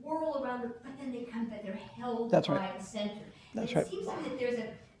they whirl around, but then they come back. They're held by the center. It seems to me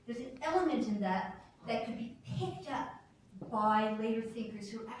that there's an element in that that could be picked up by later thinkers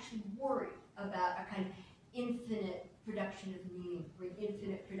who are actually worried about a kind of infinite production of meaning or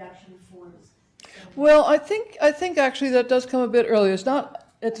infinite production of forms. Well, I think actually that does come a bit earlier. It's not.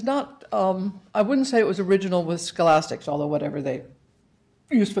 I wouldn't say it was original with scholastics, although whatever they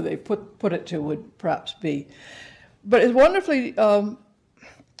useful they put it to would perhaps be. But it's wonderfully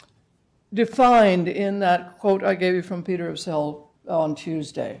defined in that quote I gave you from Peter of Cell on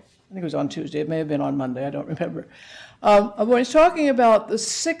Tuesday. I think it was on Tuesday. It may have been on Monday. I don't remember. When he's talking about the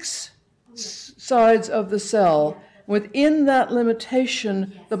six sides of the cell, within that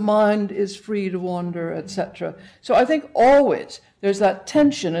limitation, the mind is free to wander, etc. So I think always there's that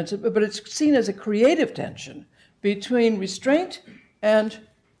tension, but it's seen as a creative tension between restraint and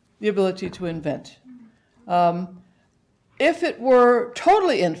the ability to invent. If it were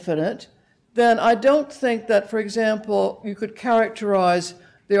totally infinite, then I don't think that, for example, you could characterize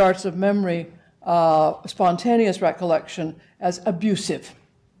the arts of memory, spontaneous recollection, as abusive.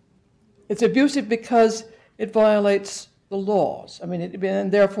 It's abusive because it violates the laws. I mean,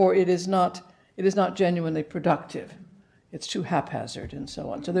 and therefore it is not genuinely productive. It's too haphazard and so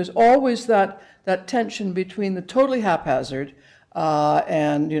on. So there's always that tension between the totally haphazard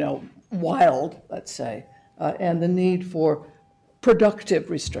and wild, let's say, and the need for productive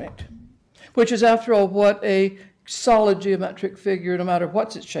restraint, which is, after all, what a solid geometric figure, no matter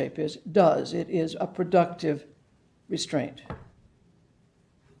what its shape is, does. It is a productive restraint.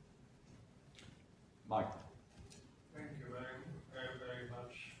 Mike. Thank you very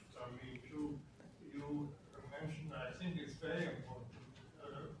much, Tommy. You mentioned, I think it's very important,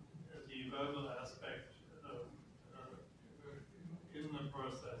 the verbal aspect in the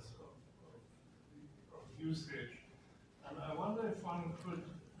process of usage. And I wonder if one could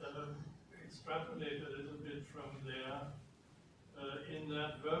extrapolate a little bit from there. In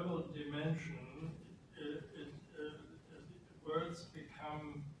that verbal dimension, words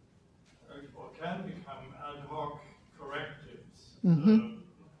become or can become ad hoc correctives. And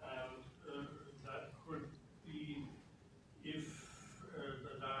that could be if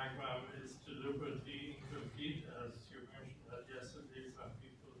the diagram is deliberately incomplete, as you mentioned that yesterday. Some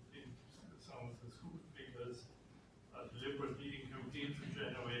people think some of the school figures are deliberately incomplete to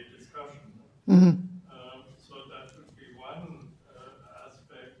generate discussion. So that would be one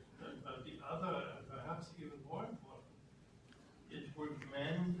aspect. But the other, and perhaps even more important, it would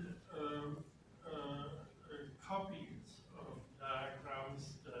mend copies of diagrams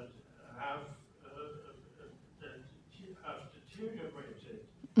that have deteriorated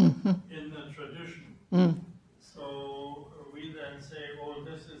in the tradition. So we then say, oh,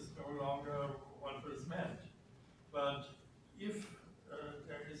 this is no longer what was meant. But if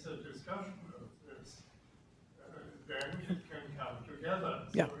there is a discussion of this, then it can come together.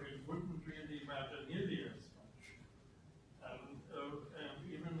 Yeah. So it wouldn't really matter nearly as much. And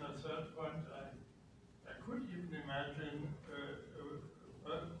even the third point, I could even imagine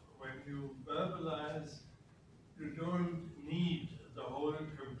when you verbalize, you don't need the whole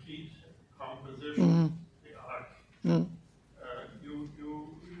complete composition, the arc. You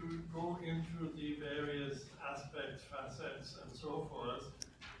go into the various aspects, facets, and so forth.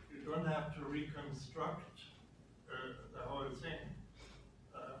 You don't have to reconstruct the whole thing.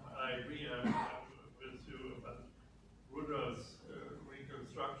 I agree with you about Rudolph's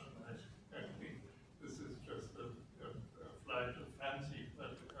reconstruction. I think this is just a flight of fancy,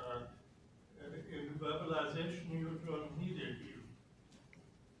 but in verbalization you don't need it.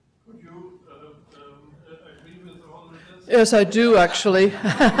 Could you agree with all of this? Yes, I do, actually.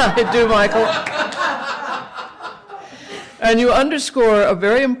 I do, Michael. And you underscore a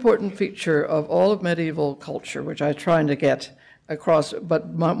very important feature of all of medieval culture, which I'm trying to get across,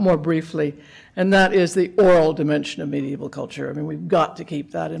 but more briefly, and that is the oral dimension of medieval culture. I mean, we've got to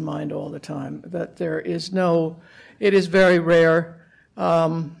keep that in mind all the time, that there is no, it is very rare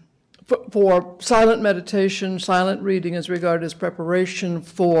for silent meditation, silent reading is regarded as preparation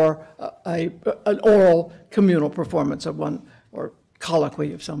for an oral communal performance of one, or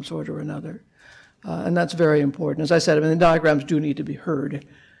colloquy of some sort or another. And that's very important. As I said, I mean, the diagrams do need to be heard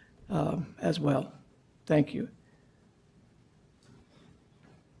as well. Thank you.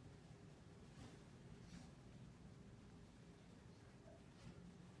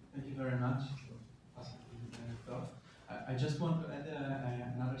 Thank you very much for passing the talk. I just want to add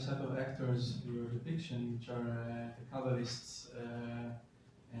another set of actors to your depiction, which are the Calvinists,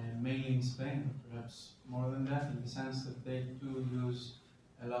 mainly in Spain, perhaps more than that, in the sense that they too use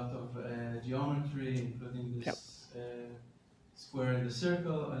a lot of geometry, including this square and the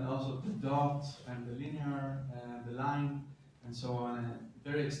circle, and also the dot and the linear, the line, and so on,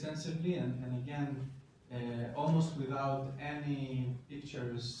 very extensively, and again, almost without any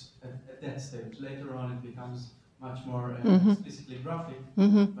pictures at that stage. Later on it becomes much more explicitly graphic,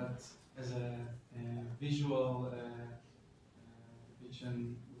 but as a visual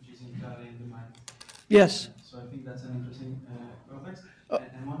depiction which is entirely in the mind. Yes. So I think that's an interesting context.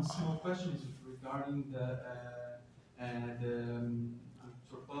 And one small question is regarding the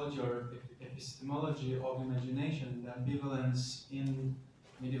anthropology or epistemology of imagination, the ambivalence in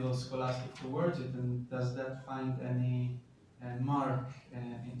medieval scholastic towards it, and does that find any mark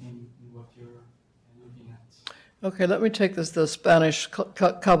in what you're looking at? Okay, let me take the Spanish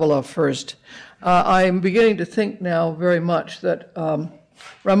Kabbalah first. I'm beginning to think now very much that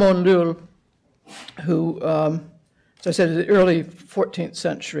Ramon Llull, who, as I said, is the early 14th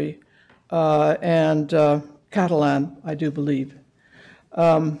century, and Catalan, I do believe,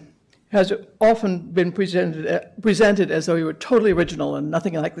 has often been presented as though he were totally original and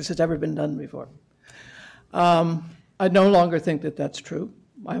nothing like this has ever been done before. I no longer think that that's true.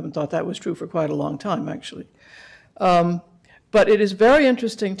 I haven't thought that was true for quite a long time, actually. But it is very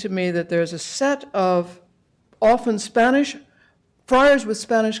interesting to me that there's a set of often Spanish friars with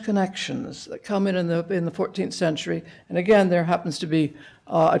Spanish connections that come in the 14th century. And again, there happens to be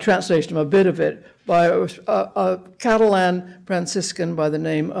a translation of a bit of it by a Catalan Franciscan by the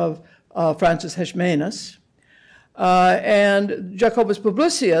name of Francis Hejmenes, and Jacobus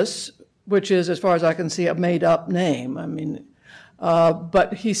Publicius, which is, as far as I can see, a made-up name. I mean,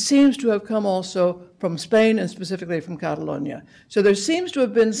 but he seems to have come also from Spain and specifically from Catalonia. So there seems to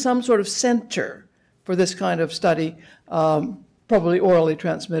have been some sort of center for this kind of study, probably orally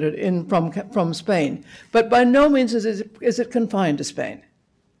transmitted from Spain. But by no means is it confined to Spain.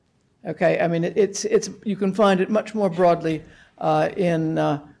 Okay, I mean, you can find it much more broadly in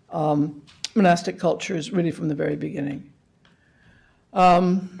monastic cultures really from the very beginning. The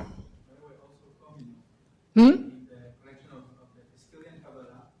collection of the Castilian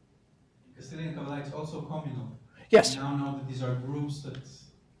Kabbalah. Castilian Kabbalah is also communal. Yes. We now know that these are groups that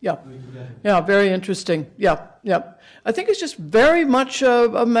Yeah. do it together. Yeah, very interesting. Yeah, yeah. I think it's just very much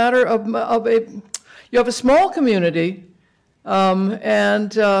a matter of you have a small community,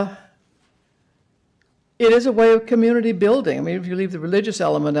 and it is a way of community building. I mean, if you leave the religious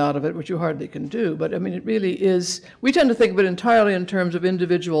element out of it, which you hardly can do, but I mean, it really is, we tend to think of it entirely in terms of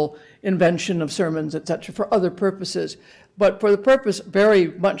individual invention of sermons, etc., for other purposes. But for the purpose,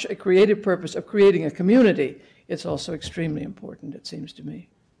 very much a creative purpose of creating a community, it's also extremely important, it seems to me.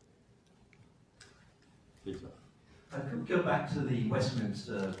 Could we go back to the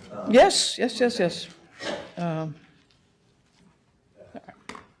Westminster? Yes. Because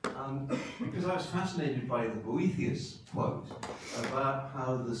I was fascinated by the Boethius quote about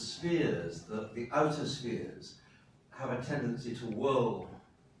how the spheres, the outer spheres, have a tendency to whirl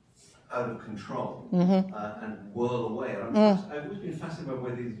out of control and whirl away. And I've always been fascinated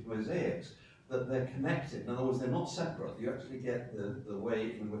by these mosaics, that they're connected. In other words, they're not separate. You actually get the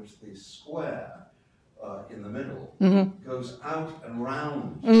way in which the square in the middle goes out and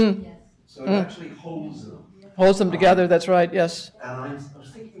round. Yes. So it actually holds them. Holds them together, that's right, yes. And I was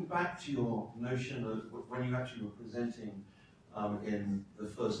thinking back to your notion of when you actually were presenting in the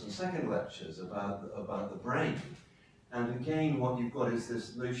first and second lectures about the brain. And again, what you've got is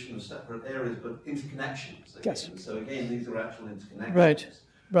this notion of separate areas, but interconnections. Again. Yes. So again, these are actual interconnections.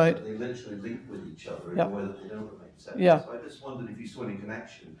 Right. They literally link with each other in Yep. a way that they don't remain separate. Yeah. So I just wondered if you saw any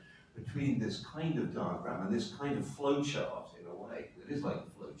connection between this kind of diagram and this kind of flowchart, in a way. It is like a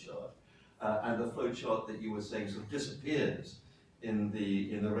flowchart. And the flowchart that you were saying sort of disappears in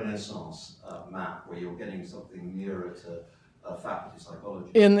the Renaissance map, where you're getting something nearer to faculty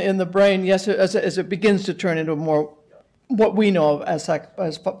psychology. In the brain, yes, as it begins to turn into more what we know of as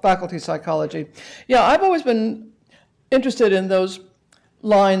faculty psychology. Yeah, I've always been interested in those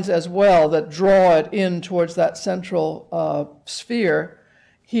lines as well that draw it in towards that central sphere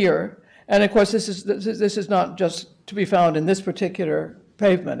here. And of course, this is not just to be found in this particular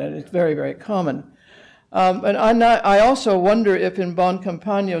pavement, and it's very, very common. And I also wonder if in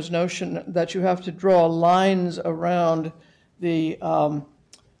Boncampagno's notion that you have to draw lines around the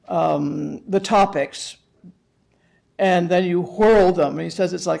topics, and then you whirl them. And he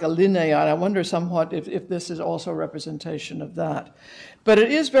says it's like a linear. I wonder somewhat if this is also a representation of that. But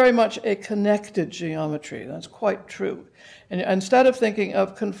it is very much a connected geometry. That's quite true. And instead of thinking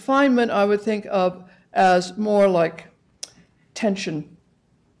of confinement, I would think of as more like tension.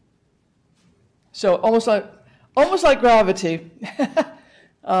 So almost like gravity.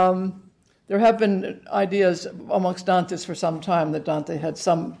 There have been ideas amongst Dantes for some time that Dante had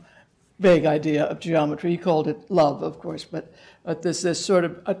some vague idea of geometry. He called it love, of course, but this sort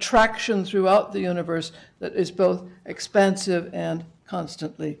of attraction throughout the universe that is both expansive and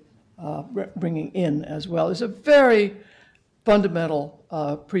constantly bringing in as well. It's a very fundamental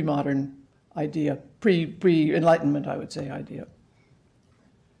pre-modern idea, pre-Enlightenment, I would say, idea.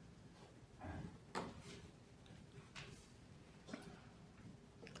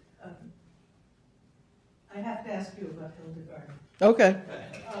 I have to ask you about Hildegard. Okay.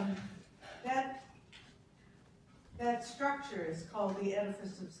 That structure is called the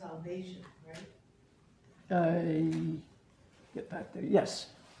Edifice of Salvation, right? I get back there. Yes,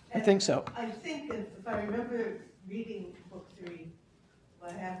 I think so. I think if I remember reading book 3,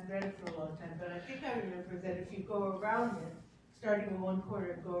 well, I haven't read it for a long time, but I think I remember that if you go around it, starting in one corner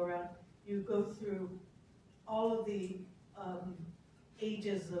and go around, you go through all of the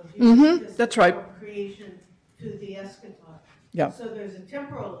ages of Jesus, that's right. From creation to the eschaton. Yeah. So there's a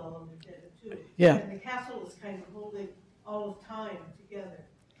temporal element in it too. Yeah. And the castle is kind of holding all of time together.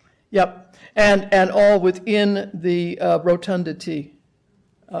 Yep, and all within the rotundity,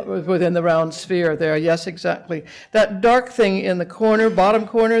 within the round sphere there. Yes, exactly. That dark thing in the corner, bottom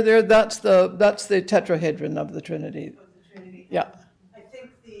corner there, that's the tetrahedron of the Trinity. Of the Trinity. Yeah. I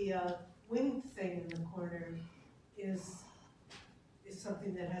think the winged thing in the corner is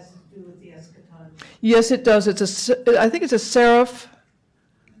something that has to do with the eschaton. Yes, it does. I think it's a seraph,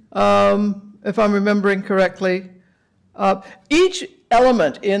 if I'm remembering correctly. Each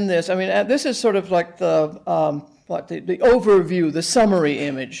element in this, I mean, this is sort of like the overview, the summary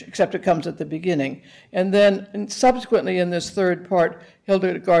image, except it comes at the beginning. And then subsequently in this third part,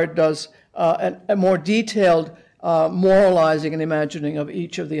 Hildegard does a more detailed moralizing and imagining of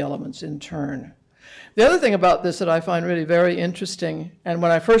each of the elements in turn. The other thing about this that I find really very interesting, and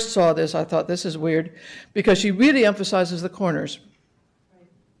when I first saw this, I thought this is weird, because she really emphasizes the corners.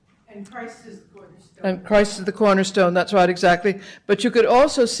 And Christ is the cornerstone. And Christ is the cornerstone, that's right, exactly. But you could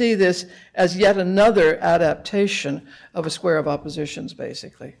also see this as yet another adaptation of a square of oppositions,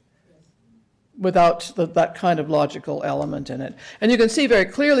 basically, without that kind of logical element in it. And you can see very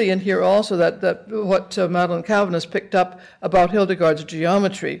clearly in here also that what Madeleine Calvin has picked up about Hildegard's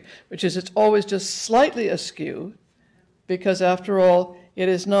geometry, which is it's always just slightly askew, because after all, it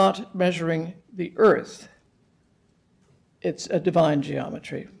is not measuring the earth. It's a divine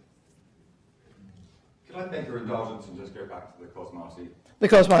geometry. Can I beg your indulgence and just go back to the cosmati? The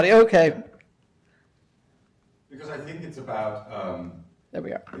cosmati, okay. Because I think it's about There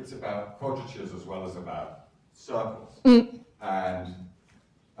we are. it's about quadratures as well as about circles, and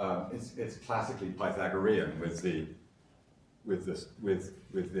it's classically Pythagorean with the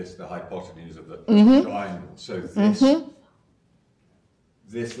hypotenuse of the triangle. So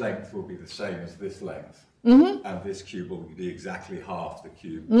this length will be the same as this length, and this cube will be exactly half the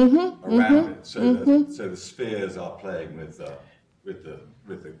cube around it. So the spheres are playing with the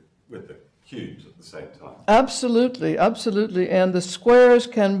cubes at the same time. Absolutely, absolutely. And the squares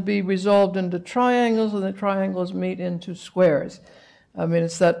can be resolved into triangles, and the triangles meet into squares. I mean,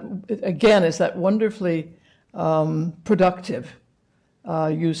 it's that wonderfully productive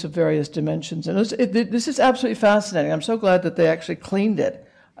use of various dimensions. And this is absolutely fascinating. I'm so glad that they actually cleaned it.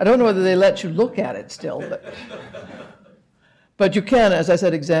 I don't know whether they let you look at it still, but you can, as I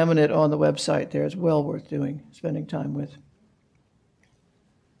said, examine it on the website there. It's well worth spending time with.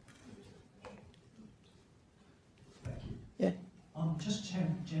 Yeah. Just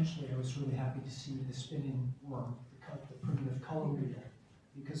tangentially, I was really happy to see the spinning worm, the primitive color wheel,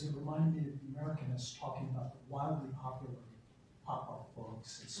 because it reminded me of the Americanists talking about the wildly popular pop-up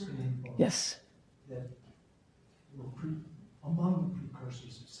books and spinning books that were among the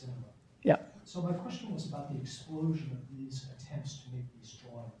precursors of cinema. Yeah. So my question was about the explosion of these attempts to make these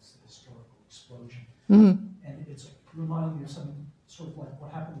drawings, the historical explosion. And it's reminding me of something sort of like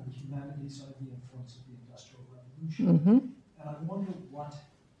what happened to the humanities under the influence of the Industrial Revolution. And I wonder what,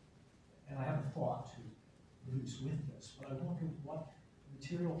 and I have a thought to produce with this, but I wonder what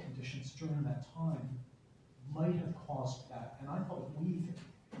material conditions during that time might have caused that. And I thought of weaving,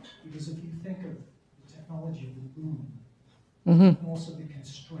 because if you think of the technology of the loom, and also the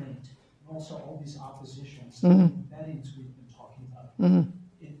constraint, and also all these oppositions, the embeddings we've been talking about,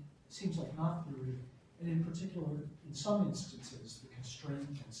 it seems like knot theory, and in particular, in some instances, the constraint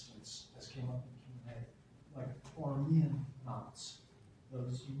instance, as came up in Q&A, like Borromean knots,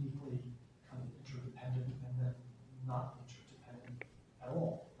 those uniquely kind of interdependent and then not interdependent at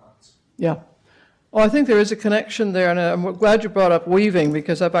all knots. Yeah. Well, I think there is a connection there, and I'm glad you brought up weaving,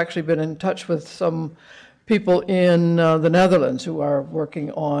 because I've actually been in touch with some people in the Netherlands who are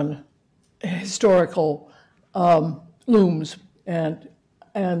working on historical looms and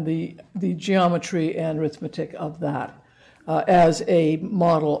the geometry and arithmetic of that as a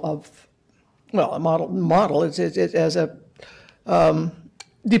model of, well, a model it's as a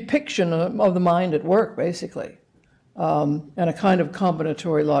depiction of the mind at work, basically, and a kind of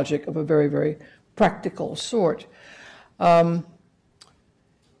combinatory logic of a very, very practical sort. And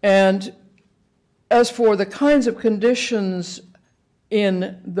as for the kinds of conditions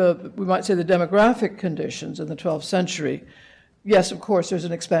in we might say the demographic conditions in the 12th century, yes, of course, there's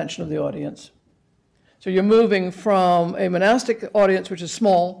an expansion of the audience. So you're moving from a monastic audience, which is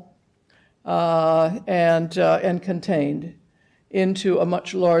small and contained, into a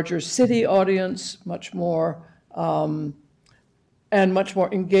much larger city audience, much more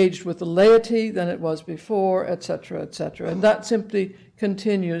engaged with the laity than it was before, et cetera, et cetera. And that simply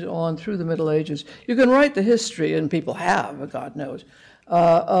continues on through the Middle Ages. You can write the history, and people have, God knows,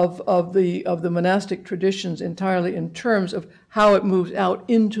 of the monastic traditions entirely in terms of how it moves out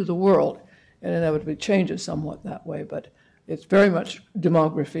into the world, and inevitably changes somewhat that way. But it's very much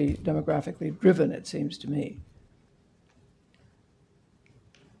demographically driven, it seems to me.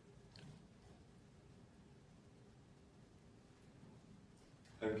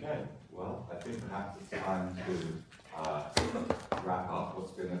 Okay, well, I think perhaps it's time to wrap up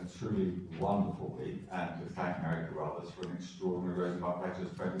what's been a truly wonderful week, and to thank Mary Carruthers for an extraordinary Rosenbach Lectures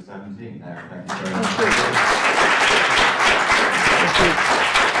 2017. Mary, thank you very much. Thank you.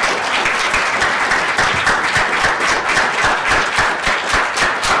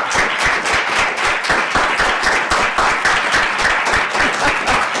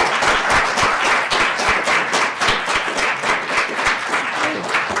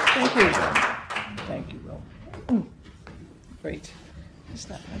 Thank you, Will. Great.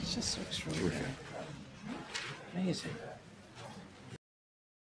 That's just so extraordinary. Amazing.